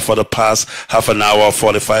fire for the past half an hour,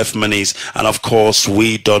 45 minutes. And of course,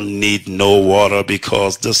 we don't need no water,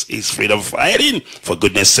 because this is freedom fighting, for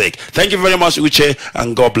goodness sake. Thank you very much, Uche,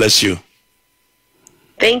 and God bless you.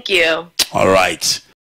 Thank you. All right.